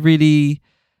 you know, really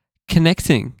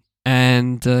connecting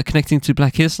and connecting to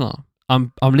Black Islam.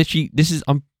 I'm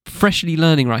freshly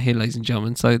learning right here, ladies and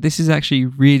gentlemen. So this is actually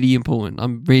really important.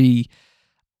 I'm really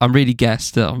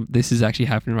gassed that this is actually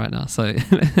happening right now. So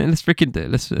let's freaking do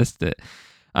it. Let's do it.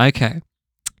 Okay.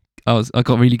 I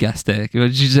got really gassed there.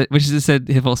 Which is said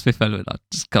hip hop's fifth element. I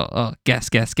just got gas.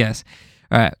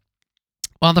 All right.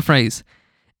 While the phrase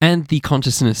and the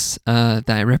consciousness that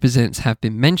it represents have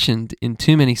been mentioned in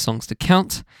too many songs to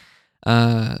count,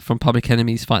 from Public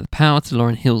Enemy's Fight the Power to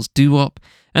Lauryn Hill's Doo Wop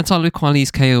and Talib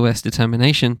Kweli's KOS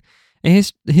Determination,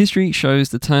 history shows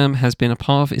the term has been a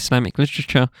part of Islamic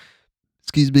literature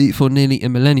for nearly a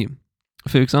millennium.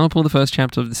 For example, the first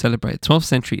chapter of the celebrated 12th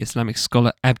century Islamic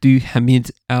scholar Abdul Hamid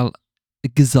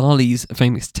al-Ghazali's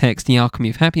famous text, The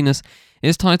Alchemy of Happiness,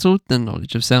 is titled The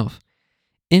Knowledge of Self.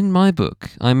 In my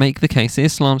book, I make the case that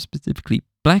Islam, specifically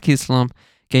Black Islam,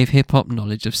 gave hip-hop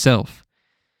knowledge of self.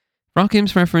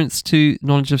 Rakim's reference to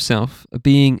knowledge of self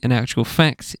being an actual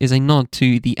fact is a nod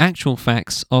to the actual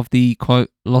facts of the, quote,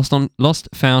 lost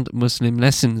found Muslim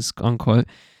lessons, unquote,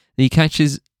 the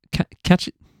catechism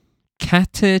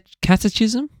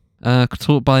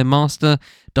taught by Master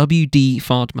W.D.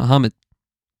 Fard Muhammad,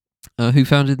 who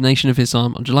founded the Nation of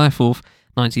Islam on July 4th,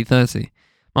 1930.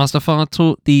 Master Fard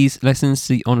taught these lessons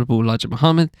to the Honourable Elijah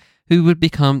Muhammad, who would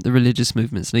become the religious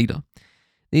movement's leader.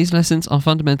 These lessons are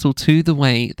fundamental to the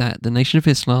way that the Nation of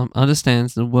Islam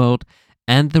understands the world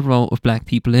and the role of black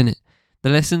people in it. The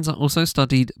lessons are also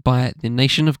studied by the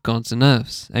Nation of Gods and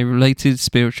Earths, a related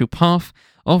spiritual path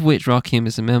of which Rakim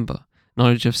is a member.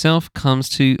 Knowledge of self comes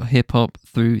to hip-hop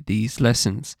through these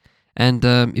lessons. And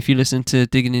if you listen to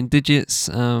Digging in Digits,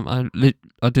 I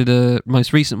did a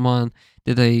most recent one,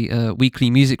 did a weekly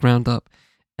music roundup,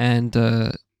 and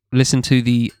listened to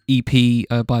the EP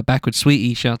by Backward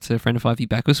Sweetie. Shout out to a friend of 5e,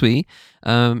 Backward Sweetie.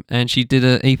 And she did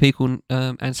an EP called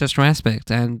Ancestral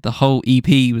Aspect, and the whole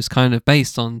EP was kind of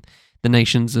based on the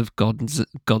nations of gods and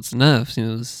earths. You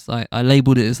know, it was like, I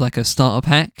labeled it as like a starter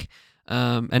pack.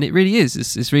 And it really is.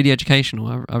 It's really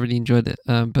educational. I really enjoyed it.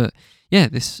 But yeah,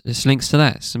 this links to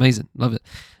that. It's amazing. Love it.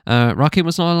 Rakim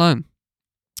was not alone.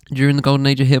 During the golden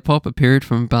age of hip hop, a period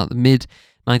from about the mid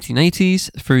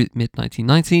 1980s through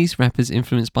mid-1990s, rappers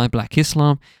influenced by Black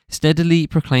Islam steadily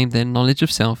proclaimed their knowledge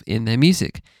of self in their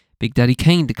music. Big Daddy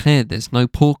Kane declared there's no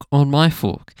pork on my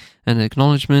fork, an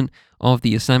acknowledgement of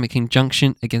the Islamic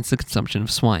injunction against the consumption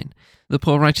of swine. The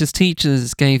Poor Righteous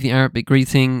Teachers gave the Arabic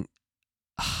greeting.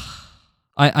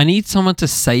 I need someone to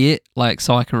say it,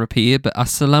 so I can repeat it, but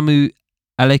Assalamu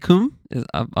alaikum.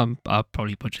 I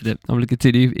probably butchered it. I'm going to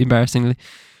continue, embarrassingly.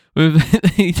 With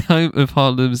the home of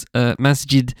Harlem's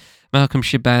Masjid Malcolm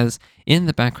Shabazz in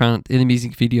the background in the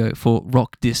music video for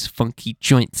Rock This Funky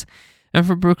Joint. And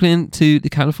from Brooklyn to the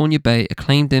California Bay,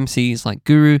 acclaimed MCs like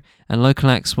Guru and local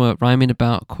acts were rhyming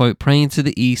about, quote, praying to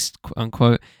the east,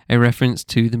 unquote, a reference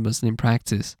to the Muslim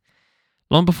practice.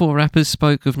 Long before rappers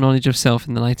spoke of knowledge of self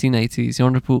in the 1980s,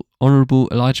 the Honorable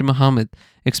Elijah Muhammad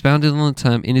expounded on the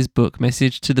term in his book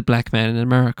Message to the Black Man in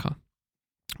America,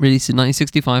 released in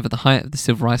 1965 at the height of the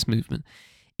Civil Rights Movement.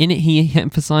 In it, he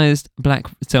emphasized black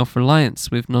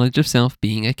self-reliance, with knowledge of self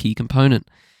being a key component.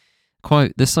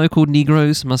 Quote, the so-called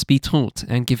Negroes must be taught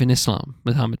and given Islam,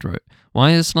 Muhammad wrote.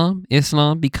 Why Islam?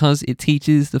 Islam because it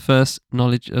teaches first the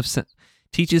knowledge of self.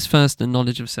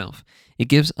 It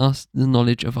gives us the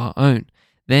knowledge of our own.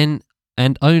 Then,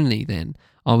 and only then,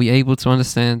 are we able to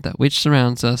understand that which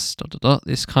surrounds us, ...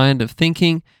 This kind of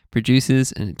thinking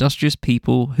produces an industrious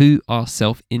people who are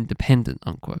self-independent,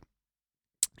 unquote.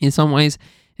 In some ways,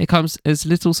 it comes as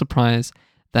little surprise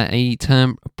that a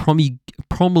term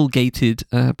promulgated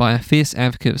by a fierce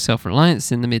advocate of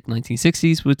self-reliance in the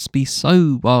mid-1960s would be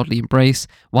so widely embraced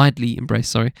by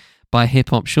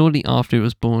hip-hop shortly after it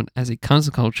was born as a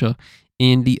counterculture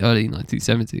in the early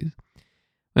 1970s.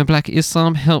 When Black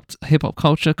Islam helped hip-hop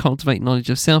culture cultivate knowledge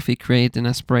of self, it created an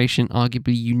aspiration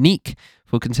arguably unique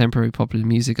for contemporary popular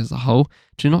music as a whole,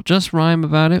 to not just rhyme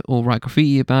about it or write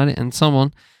graffiti about it and so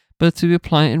on, but to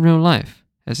apply it in real life.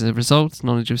 As a result,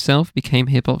 knowledge of self became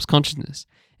hip-hop's consciousness,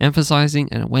 emphasizing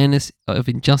an awareness of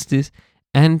injustice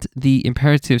and the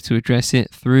imperative to address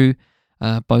it through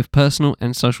both personal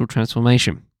and social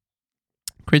transformation.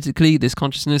 Critically, this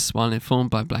consciousness, while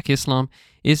informed by Black Islam,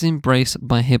 is embraced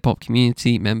by hip-hop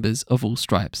community members of all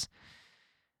stripes.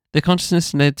 The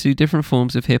consciousness led to different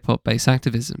forms of hip-hop-based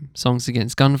activism, songs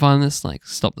against gun violence like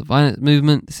Stop the Violence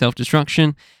Movement,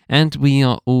 Self-Destruction, and We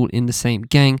Are All in the Same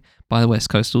Gang by the West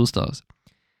Coast All-Stars.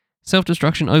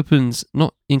 Self-Destruction opens,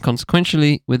 not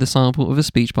inconsequentially, with a sample of a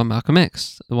speech by Malcolm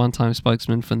X, the one-time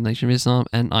spokesman for the Nation of Islam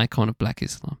and icon of Black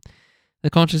Islam. The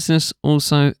consciousness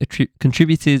also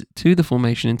contributed to the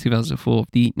formation in 2004 of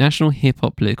the National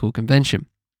Hip-Hop Political Convention,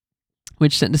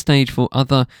 which set the stage for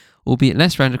other, albeit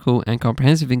less radical and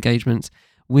comprehensive engagements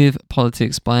with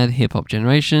politics by the hip-hop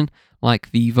generation, like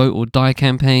the Vote or Die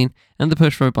campaign and the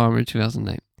push for Obama in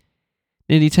 2008.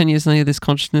 Nearly 10 years later, this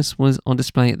consciousness was on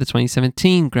display at the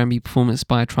 2017 Grammy performance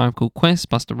by A Tribe Called Quest,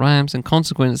 Busta Rhymes, and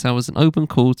consequently there was an open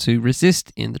call to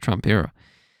resist in the Trump era.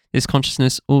 This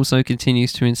consciousness also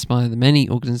continues to inspire the many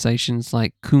organizations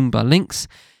like Kumba Links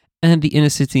and the Inner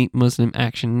City Muslim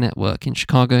Action Network in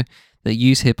Chicago that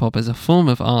use hip-hop as a form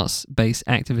of arts-based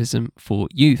activism for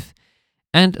youth.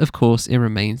 And of course, it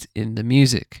remains in the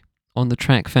music. On the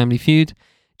track Family Feud,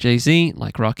 Jay-Z,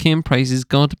 like Rakim, praises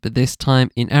God, but this time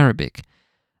in Arabic.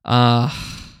 How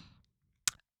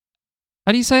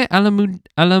do you say it? Alhamdulillah.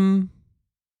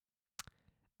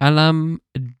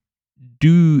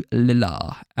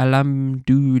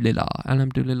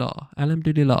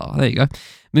 There you go.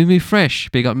 Moo Fresh.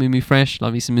 Big up Moo Fresh.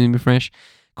 Love you some Moo Fresh.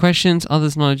 Questions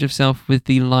others' knowledge of self with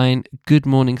the line, Good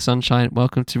morning, sunshine.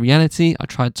 Welcome to reality. I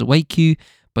tried to wake you,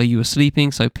 but you were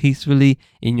sleeping so peacefully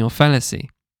in your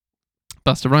fallacy.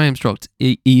 Busta Rhymes dropped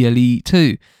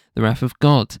ELE2, The Wrath of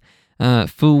God,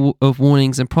 full of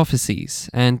warnings and prophecies.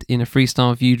 And in a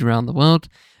freestyle viewed around the world,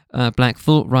 Black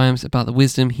Thought rhymes about the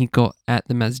wisdom he got at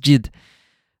the masjid.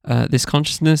 This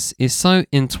consciousness is so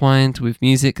entwined with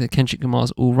music that Kendrick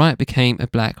Lamar's All Right became a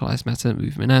Black Lives Matter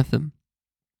movement anthem.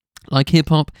 Like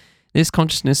hip-hop, this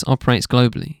consciousness operates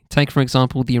globally. Take, for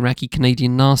example, the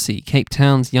Iraqi-Canadian Nasi, Cape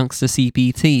Town's youngster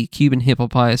CBT, Cuban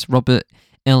hip-hop artist Robert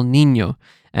El Nino,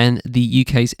 and the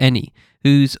UK's Eni,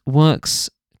 whose works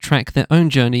track their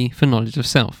own journey for knowledge of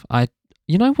self.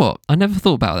 You know what? I never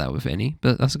thought about that with Eni,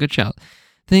 but that's a good shout.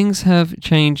 Things have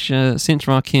changed since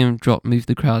Rakim dropped Move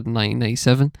the Crowd in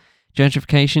 1987.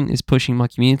 Gentrification is pushing my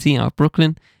community out of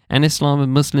Brooklyn, and Islam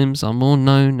and Muslims are more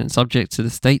known and subject to the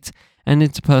state and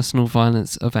interpersonal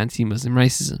violence of anti-Muslim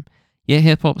racism. Yet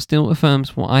hip-hop still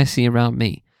affirms what I see around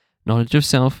me. Knowledge of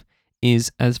self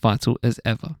is as vital as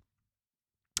ever.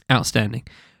 Outstanding.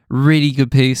 Really good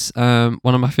piece. One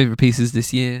of my favorite pieces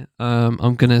this year. I'm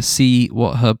going to see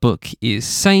what her book is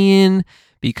saying,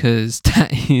 because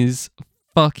that is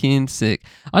fucking sick.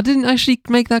 I didn't actually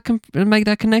make that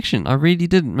connection. I really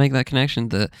didn't make that connection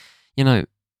that, you know,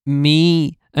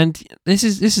 me and this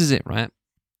is it, right?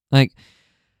 Like,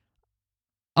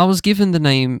 I was given the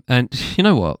name, and you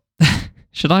know what?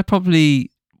 Should I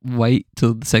probably wait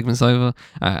till the segment's over?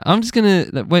 Alright, I'm just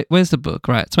gonna wait. Where's the book?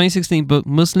 Right, 2016 book,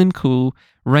 Muslim Cool,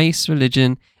 Race,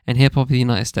 Religion, and Hip Hop in the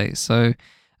United States. So,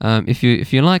 if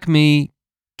you like me,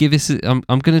 give this.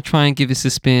 I'm gonna try and give this a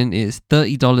spin. It's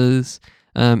 $30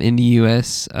 in the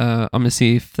US. I'm gonna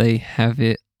see if they have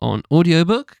it on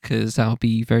audiobook, because that'll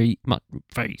be very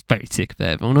sick if they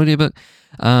have it on audiobook.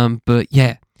 But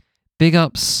yeah, big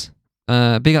ups.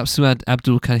 Big ups to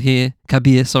Abdul Kabir.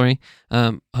 Sorry.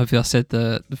 Hopefully I said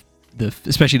the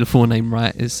especially the forename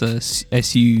right. It's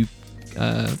SU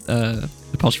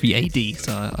apostrophe AD.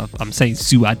 So I'm saying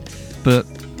Suad, but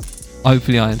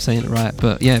hopefully I am saying it right.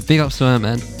 But yeah, big ups to her,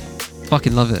 man.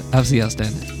 Fucking love it. Absolutely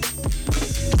outstanding.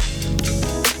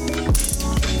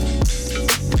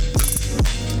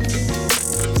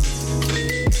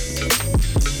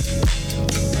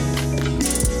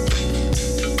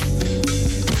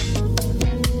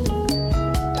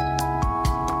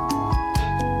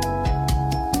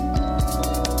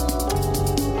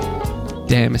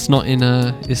 Damn, it's not in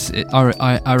a.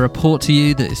 I report to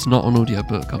you that it's not on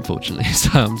audiobook, unfortunately. So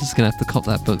I'm just gonna have to cop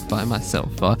that book by myself.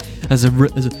 As a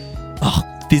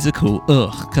physical.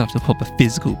 Gonna have to pop a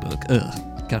physical book.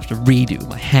 Gonna have to read it with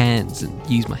my hands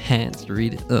and use my hands to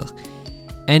read it.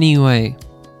 Anyway,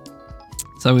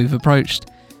 so we've approached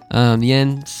the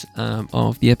end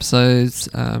of the episodes.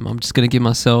 I'm just gonna give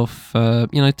myself 10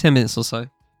 minutes or so,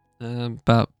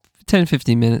 about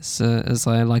 10-15 minutes, as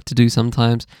I like to do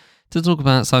sometimes, to talk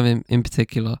about something in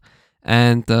particular.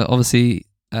 And obviously,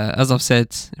 as I've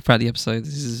said throughout the episode,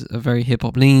 this is a very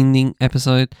hip-hop leaning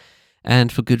episode,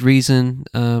 and for good reason.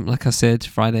 Like I said,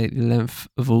 Friday the 11th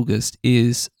of August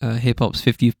is hip-hop's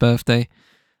 50th birthday,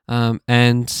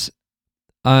 and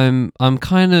I've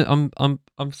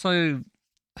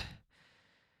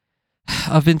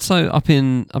been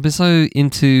so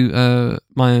into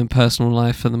my own personal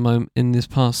life at the moment in this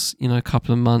past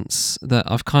couple of months,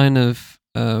 that I've kind of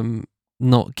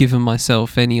not given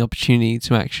myself any opportunity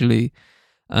to actually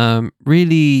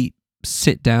really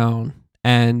sit down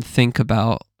and think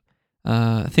about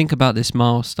this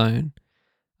milestone.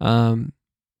 I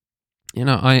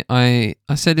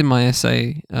said in my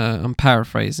essay, I'm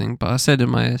paraphrasing, but I said in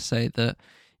my essay that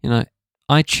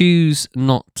I choose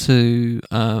not to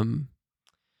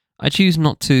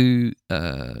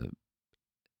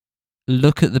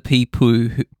look at the people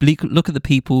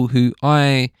who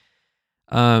I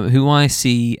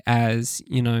see as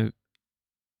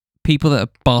people that are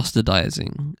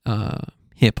bastardizing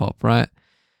hip hop, right?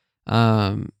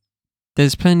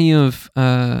 There's plenty of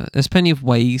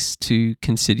ways to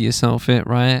consider yourself it,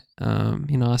 right?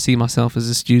 I see myself as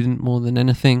a student more than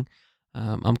anything.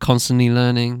 I'm constantly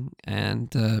learning,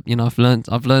 and I've learned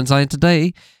something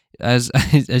today, as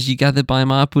as you gathered by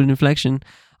my upward inflection.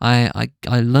 I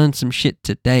learned some shit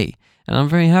today, and I'm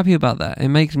very happy about that. It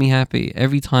makes me happy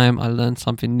every time I learn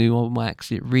something new on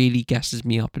wax. It really gasses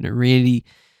me up, and it really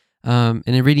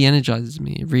energizes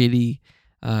me. It really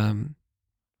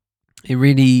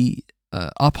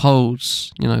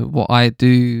upholds what I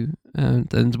do,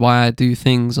 and why I do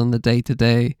things on the day to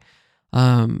day.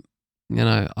 I've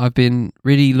been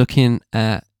really looking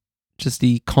at just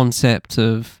the concept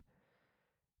of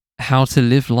how to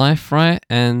live life right,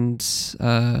 and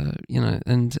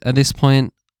and at this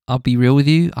point, I'll be real with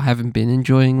you, I haven't been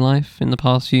enjoying life in the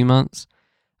past few months.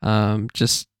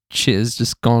 Just shit has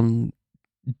just gone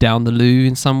down the loo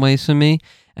in some ways for me,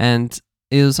 and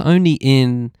it was only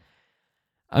in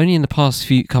the past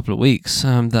couple of weeks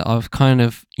that I've kind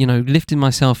of lifted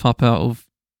myself up out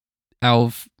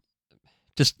of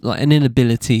just like an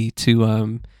inability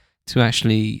to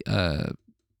actually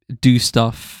do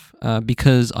stuff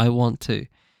because I want to.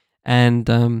 And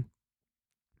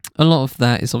a lot of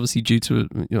that is obviously due to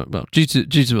a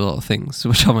lot of things,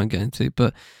 which I won't go into.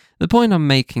 But the point I'm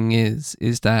making is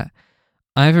that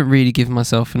I haven't really given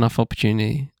myself enough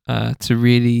opportunity to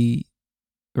really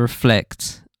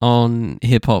reflect on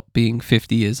hip hop being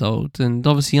 50 years old. And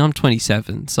obviously I'm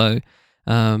 27, so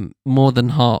more than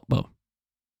half,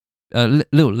 a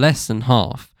little less than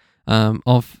half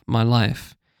of my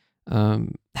life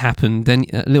happened. Then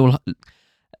a little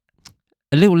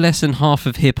less than half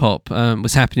of hip hop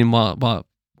was happening while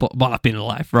I've been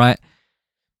alive, right?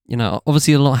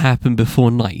 Obviously a lot happened before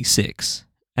 96,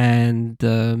 and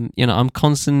I'm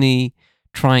constantly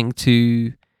trying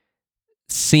to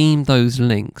seam those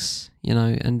links,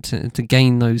 and to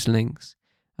gain those links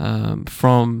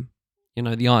from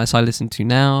the artists I listen to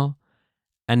now,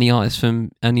 and the artists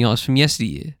from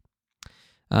yesteryear.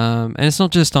 And it's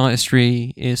not just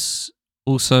artistry; it's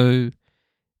also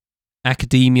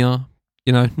academia,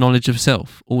 knowledge of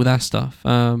self, all that stuff.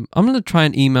 I'm going to try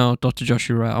and email Dr.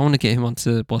 Joshua Wright. I want to get him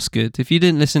onto Boss Good. If you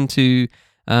didn't listen to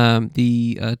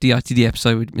the DITD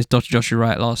episode with Dr. Joshua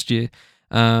Wright last year,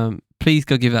 please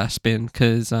go give that a spin,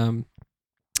 because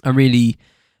I really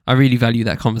value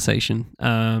that conversation,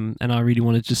 and I really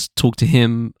want to just talk to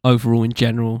him overall in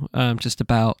general, just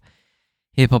about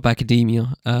hip hop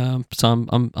academia. So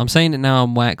I'm saying it now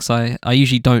on wax. I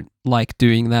usually don't like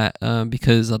doing that,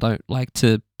 because I don't like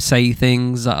to say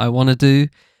things that I want to do,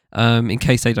 in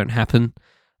case they don't happen.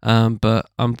 But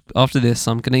after this,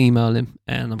 I'm gonna email him,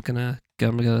 and I'm gonna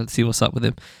see what's up with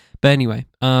him. But anyway,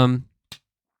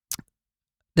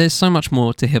 there's so much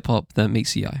more to hip hop than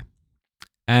meets the eye,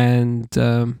 and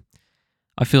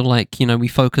I feel like we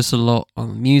focus a lot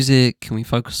on music, and we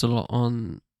focus a lot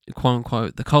on quote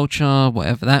unquote the culture,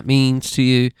 whatever that means to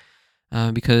you,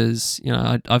 because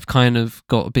I've kind of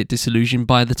got a bit disillusioned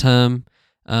by the term.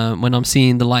 When I'm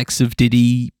seeing the likes of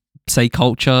Diddy say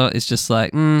culture, it's just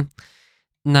like,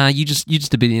 nah, you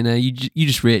just a billionaire, you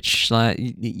just rich, like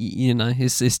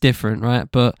it's different, right?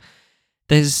 But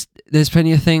there's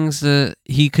plenty of things that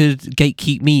he could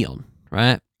gatekeep me on,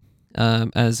 right?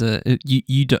 As a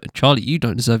you don't, Charlie, you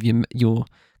don't deserve your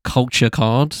culture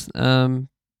card,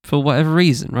 for whatever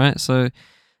reason, right? So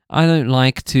I don't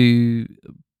like to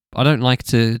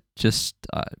just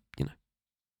I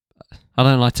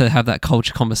don't like to have that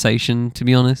culture conversation, to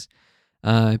be honest,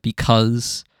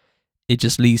 because it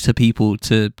just leads to people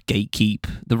to gatekeep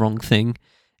the wrong thing.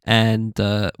 And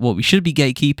what we should be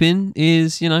gatekeeping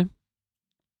is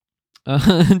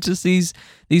just these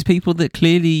people that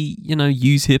clearly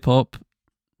use hip hop.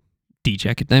 DJ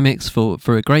Academics for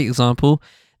a great example,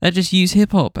 that just use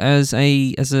hip hop as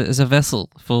a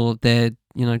vessel for their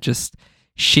just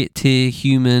shit tier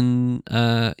human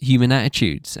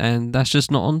attitudes, and that's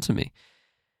just not on to me.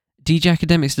 DJ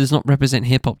Academics does not represent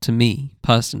hip hop to me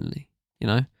personally,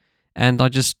 and I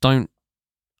just don't.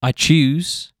 I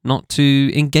choose not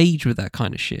to engage with that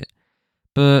kind of shit.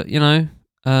 But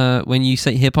when you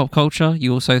say hip hop culture,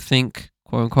 you also think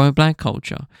quote unquote black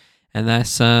culture, and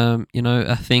that's a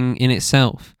thing in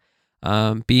itself.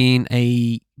 Being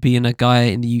a guy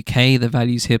in the UK that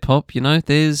values hip hop,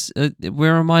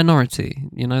 we're a minority.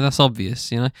 That's obvious.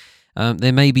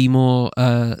 There may be more.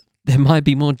 There might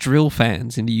be more drill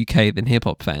fans in the UK than hip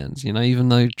hop fans. Even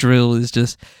though drill is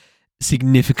just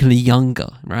significantly younger,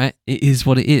 right? It is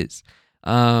what it is.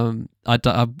 I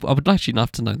would actually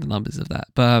love to know the numbers of that,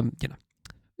 but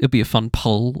it'll be a fun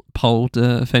poll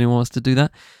if anyone wants to do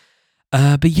that.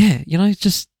 But yeah,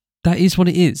 just that is what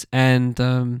it is, and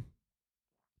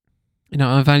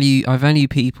I value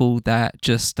people that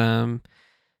just don't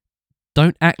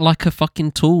act like a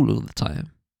fucking tool all the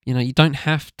time. You don't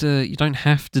have to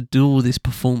do all this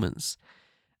performance,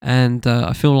 and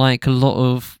I feel like a lot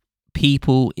of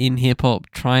people in hip hop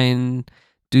try and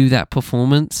do that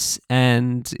performance,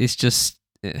 and it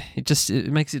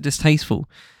makes it distasteful.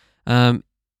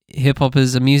 Hip hop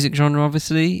as a music genre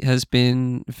obviously has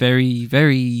been very,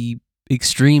 very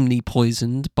extremely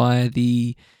poisoned by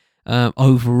the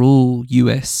overall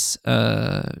US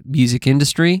music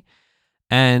industry,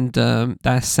 and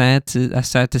that's sad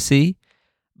to see.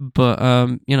 But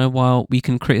while we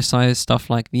can criticize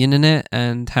stuff like the internet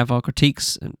and have our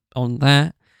critiques on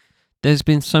that, there's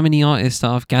been so many artists that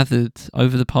I've gathered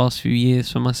over the past few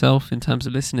years for myself in terms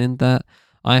of listening that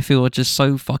I feel are just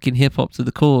so fucking hip hop to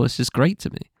the core. It's just great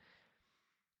to me.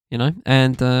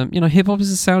 And hip hop as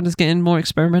a sound is getting more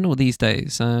experimental these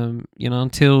days.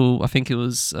 Until I think it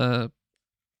was until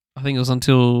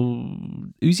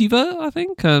Uzi Vert. I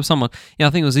think I think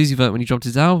it was Uzi Vert when he dropped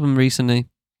his album recently.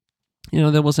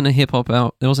 There wasn't a hip hop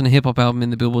album in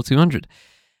the Billboard 200.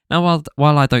 Now,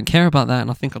 while I don't care about that,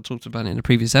 and I think I talked about it in a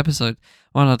previous episode,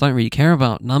 while I don't really care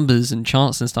about numbers and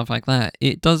charts and stuff like that,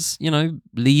 it does,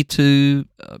 lead to,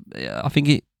 I think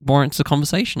it warrants a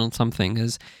conversation on something.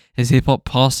 Has hip-hop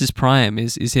past its prime?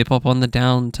 Is hip-hop on the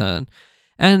downturn?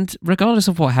 And regardless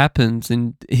of what happens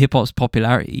in hip-hop's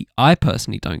popularity, I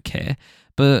personally don't care.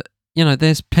 But,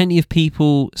 there's plenty of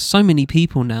people, so many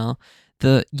people now,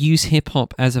 that use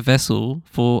hip-hop as a vessel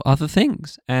for other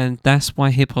things, and that's why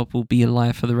hip-hop will be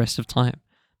alive for the rest of time.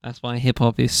 That's why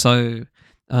hip-hop is so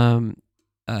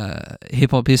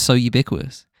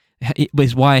ubiquitous. It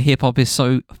is why hip-hop is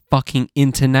so fucking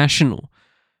international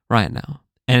right now,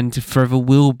 and forever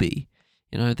will be.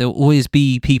 There'll always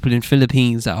be people in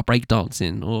Philippines that are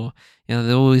breakdancing, or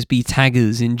there'll always be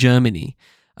taggers in Germany.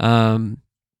 There'll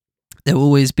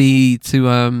always be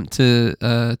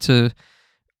to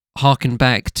harken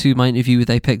back to my interview with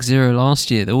Apex Zero last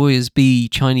year. There'll always be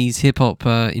Chinese hip hop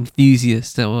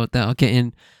enthusiasts that are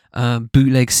getting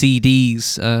bootleg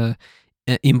CDs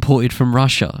imported from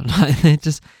Russia. Like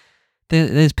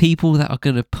there's people that are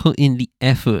going to put in the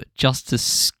effort just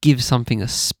to give something a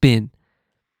spin,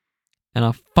 and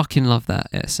I fucking love that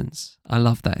essence. I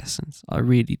love that essence. I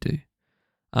really do.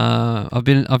 I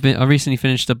recently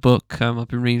finished a book I've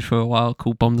been reading for a while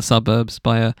called "Bomb the Suburbs"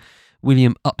 by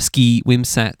William Upski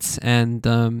Wimsat, and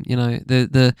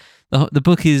the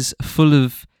book is full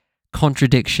of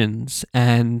contradictions,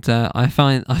 and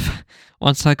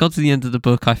once I got to the end of the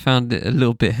book, I found it a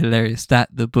little bit hilarious that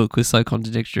the book was so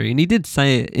contradictory. And he did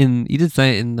say it in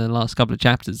the last couple of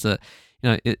chapters that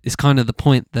it's kind of the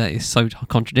point that it's so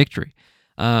contradictory.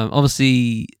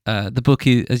 Obviously, the book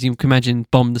is, as you can imagine,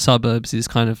 "Bomb the Suburbs" is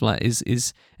kind of like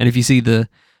is and if you see the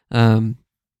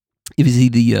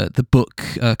book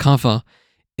cover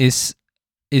is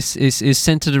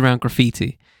centered around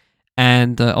graffiti.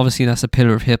 And obviously that's a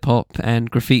pillar of hip hop,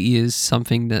 and graffiti is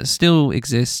something that still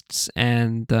exists,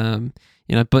 and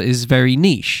but is very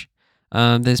niche.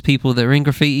 There's people that are in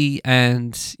graffiti,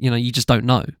 and you just don't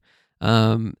know,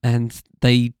 and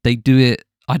they do it.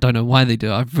 I don't know why they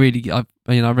do it. I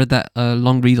read that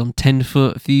long read on 10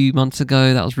 Foot a few months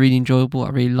ago. That was really enjoyable. I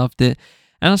really loved it,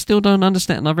 and I still don't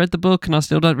understand. And I read the book, and I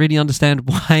still don't really understand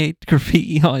why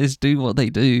graffiti artists do what they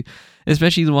do,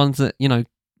 especially the ones that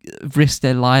risk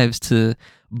their lives to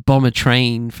bomb a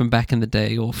train from back in the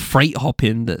day, or freight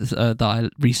hopping that I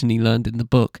recently learned in the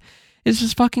book. It's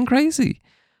just fucking crazy,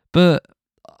 but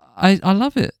I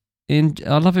love it. And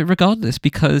I love it regardless,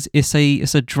 because it's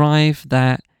a drive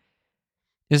that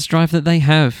they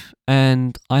have,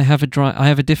 and I have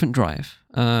a different drive.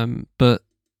 But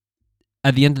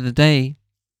at the end of the day,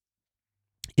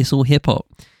 it's all hip hop,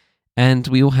 and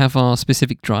we all have our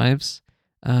specific drives.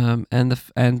 And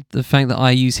the fact that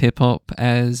I use hip hop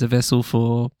as a vessel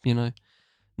for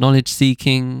knowledge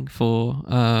seeking, for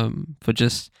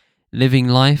just living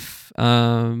life,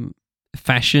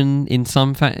 fashion in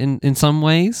some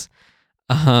ways,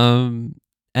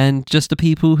 and just the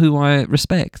people who I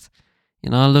respect.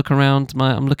 I look around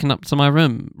I'm looking up to my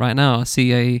room right now. I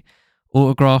see a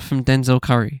autograph from Denzel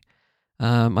Curry.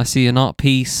 I see an art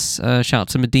piece. Shout out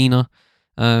to Medina.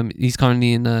 He's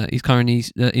currently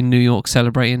in New York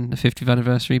celebrating the 50th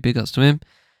anniversary. Big ups to him.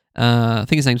 I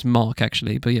think his name's Mark,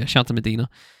 actually, but yeah, shout out to Medina.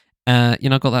 I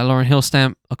got that Lauryn Hill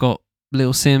stamp. I got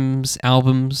Little Sims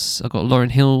albums. I got Lauryn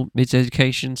Hill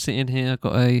Miseducation sitting here. I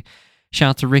got a shout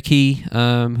out to Ricky,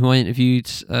 who I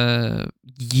interviewed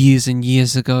years and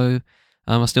years ago.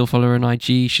 I still follow her on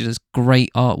IG. She does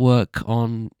great artwork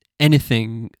on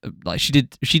anything. Like she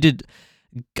did.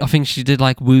 I think she did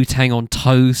like Wu-Tang on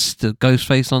toast,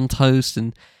 Ghostface on toast,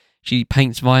 and she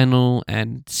paints vinyl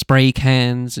and spray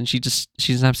cans, and she's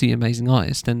an absolutely amazing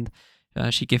artist. And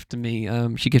she gifted me a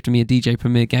DJ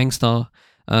Premier Gangstar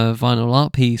vinyl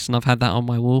art piece, and I've had that on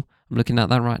my wall. I'm looking at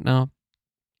that right now,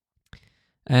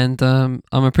 and I'm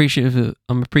appreciative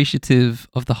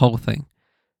of the whole thing.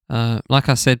 Like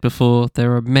I said before,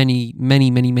 there are many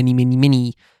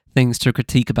things to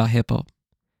critique about hip hop.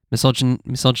 Misogyny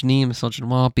and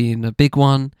misogynoir being a big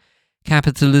one,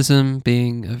 capitalism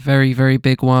being a very, very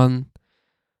big one.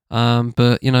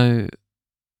 But they're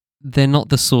not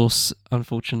the source,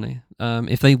 unfortunately.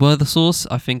 If they were the source,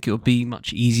 I think it would be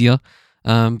much easier.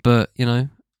 But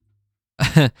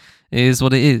it is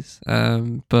what it is.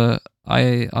 But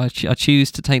I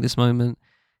choose to take this moment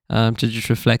to just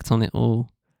reflect on it all.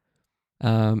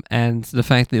 And the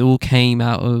fact that it all came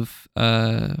out of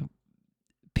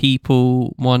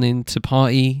people wanting to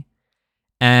party,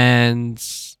 and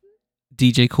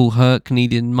DJ Kool Herc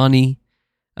needed money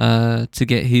to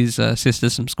get his sister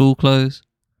some school clothes.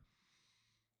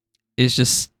 It's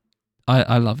just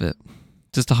I love it.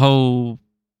 Just the whole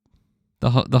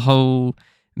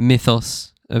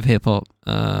mythos of hip hop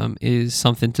is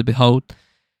something to behold,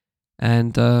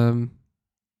 and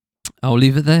I'll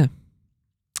leave it there.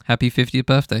 Happy 50th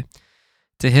birthday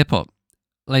to hip hop,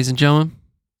 ladies and gentlemen.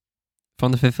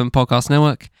 From the Fifth and Podcast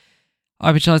Network,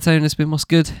 I've been Charlie Taylor, and it's been What's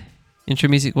Good. Intro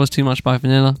music was Too Much by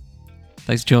Vanilla.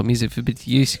 Thanks to Jolt Music for Bid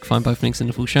to Use. You can find both links in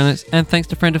the full show notes. And thanks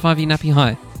to friend of Ivy Nappy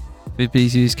High for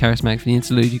Bid's Use, Charismatic for the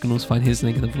interlude. You can also find his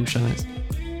link in the full show notes.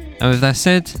 And with that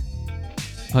said,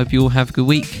 I hope you all have a good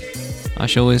week. I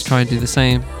shall always try and do the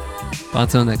same. But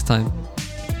until next time,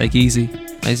 take it easy,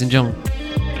 ladies and gentlemen.